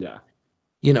 Yeah.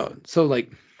 So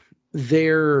like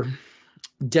their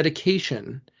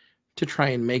dedication to try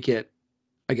and make it,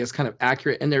 I guess, kind of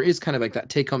accurate. And there is kind of like that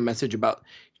take home message about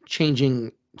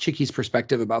changing Chicky's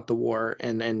perspective about the war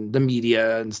and the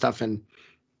media and stuff. And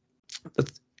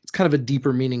it's kind of a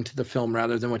deeper meaning to the film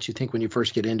rather than what you think when you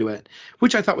first get into it,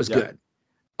 which I thought was good.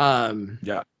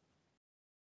 Yeah.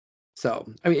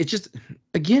 So, I mean, it's just,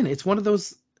 again, it's one of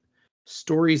those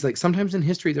stories, like sometimes in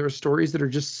history, there are stories that are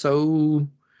just so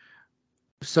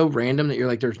random that you're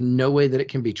like, there's no way that it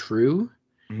can be true.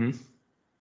 Mm-hmm.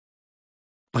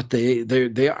 but they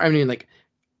I mean, like,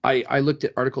 I looked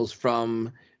at articles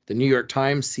from the New York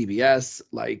Times, CBS,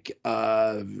 like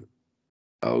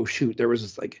oh shoot, there was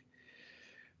this like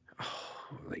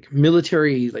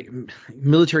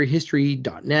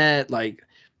militaryhistory.net, like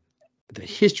the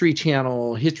History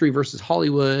Channel, History versus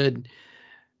Hollywood,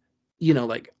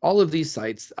 like all of these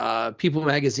sites, People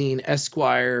Magazine,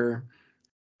 Esquire,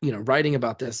 writing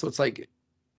about this. So it's like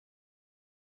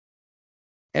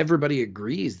everybody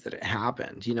agrees that it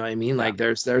happened. You know what I mean? Yeah. Like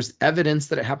there's evidence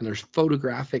that it happened. There's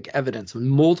photographic evidence with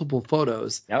multiple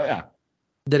photos Oh yeah.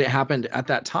 that it happened at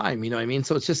that time. You know what I mean?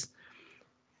 So it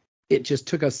just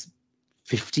took us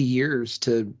 50 years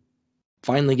to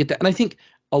finally get that. And I think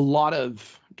to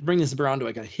bring this around to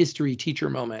like a history teacher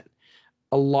moment,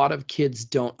 a lot of kids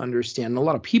don't understand, and a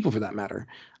lot of people for that matter,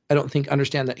 I don't think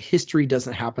understand that history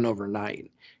doesn't happen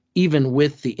overnight. Even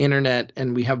with the internet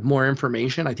and we have more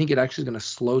information, I think it actually is going to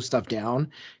slow stuff down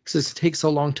because it takes so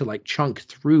long to like chunk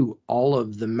through all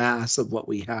of the mass of what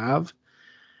we have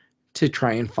to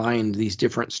try and find these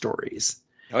different stories.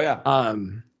 Oh yeah.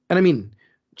 And I mean,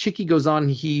 Chicky goes on,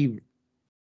 he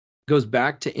goes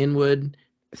back to Inwood.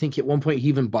 I think at one point he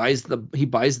even buys the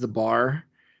bar.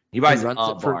 He buys runs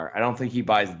a it for- bar. I don't think he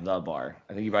buys the bar.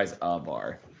 I think he buys a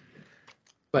bar.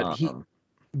 But he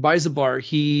buys a bar.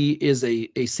 He is a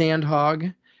sand hog,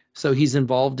 so he's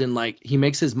involved in like he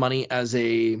makes his money as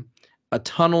a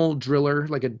tunnel driller,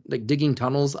 like digging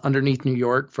tunnels underneath New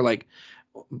York for like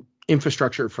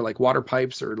infrastructure for like water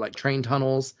pipes or like train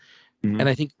tunnels. Mhm. And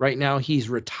I think right now he's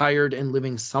retired and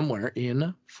living somewhere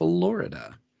in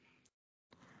Florida.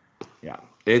 Yeah,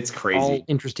 it's crazy. All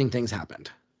interesting things happened.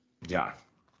 Yeah.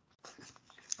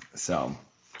 So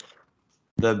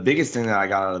the biggest thing that I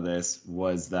got out of this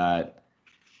was that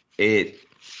it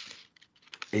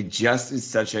just is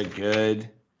such a good,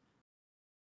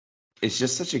 it's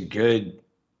just such a good,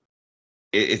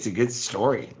 it's a good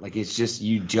story. Like it's just,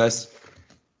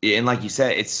 and like you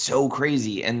said, it's so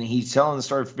crazy. And he's telling the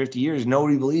story for 50 years.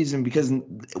 Nobody believes him because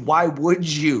why would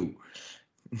you?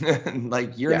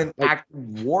 Like you're in an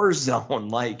active war zone.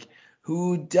 Like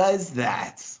who does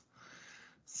that?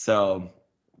 So,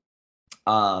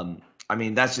 I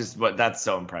mean, that's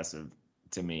so impressive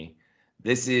to me.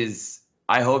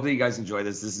 I hope that you guys enjoy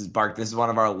this. This is one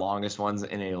of our longest ones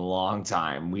in a long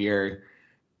time. We are,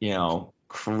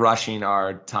 crushing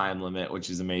our time limit, which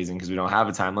is amazing because we don't have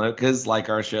a time limit because like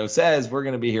our show says, we're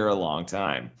going to be here a long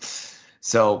time.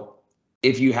 So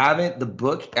if you haven't, the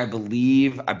book, I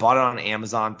believe I bought it on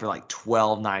Amazon for like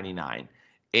 $12.99.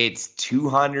 It's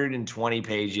 220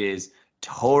 pages,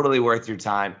 totally worth your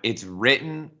time. It's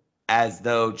written as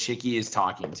though Chicky is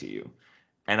talking to you.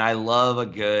 And I love a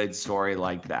good story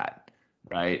like that,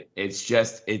 right? It's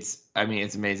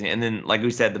amazing. And then, like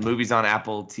we said, the movie's on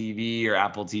Apple TV or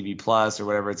Apple TV Plus or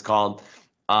whatever it's called.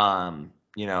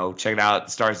 Check it out. It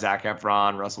stars Zac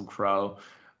Efron, Russell Crowe.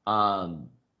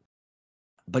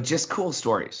 But just cool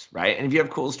stories, right? And if you have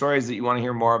cool stories that you want to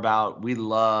hear more about, we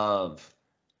love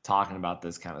talking about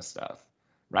this kind of stuff,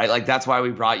 right? Like that's why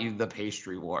we brought you the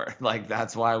pastry war. Like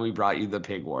that's why we brought you the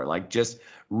pig war. Like just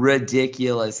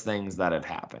ridiculous things that have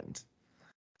happened.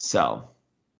 So,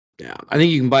 yeah, I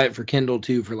think you can buy it for Kindle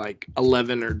too for like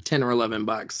 11 or 10 or 11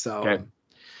 bucks. So, okay.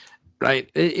 Right,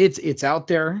 it's out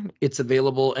there, it's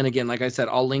available, and again, like I said,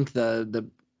 I'll link the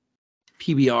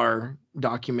PBR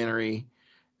documentary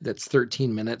that's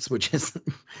 13 minutes, which is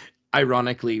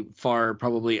ironically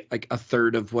probably like a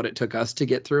third of what it took us to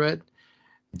get through it.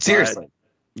 Seriously.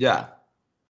 Yeah.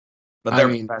 But they're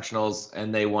professionals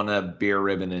and they won a beer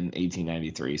ribbon in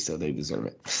 1893, so they deserve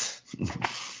it.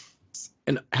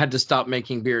 And had to stop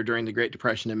making beer during the Great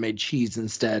Depression and made cheese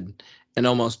instead and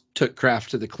almost took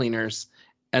craft to the cleaners.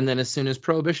 And then as soon as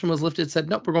Prohibition was lifted, said,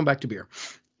 nope, we're going back to beer.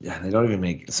 Yeah, they don't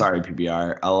even sorry,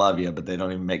 PBR, I love you, but they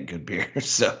don't even make good beer,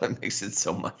 so it makes it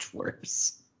so much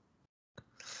worse.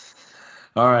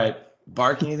 All right,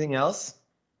 Bark, anything else?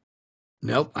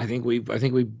 Nope, I think we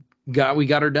got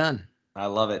her done. I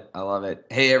love it.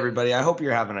 Hey, everybody, I hope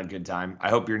you're having a good time.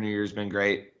 I hope your New Year's been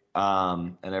great,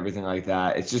 and everything like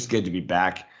that. It's just good to be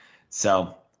back.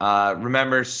 So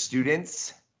remember,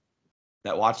 students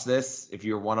that watch this, if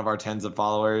you're one of our tens of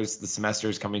followers, the semester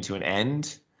is coming to an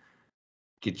end.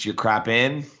 Get your crap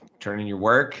in, turn in your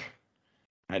work.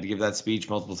 I had to give that speech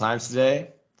multiple times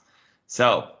today.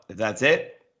 So if that's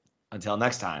it, until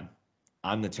next time,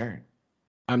 I'm the Turn.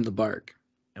 I'm the Bark.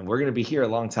 And we're going to be here a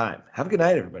long time. Have a good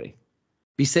night, everybody.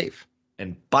 Be safe.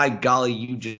 And by golly,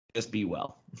 you just be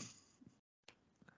well.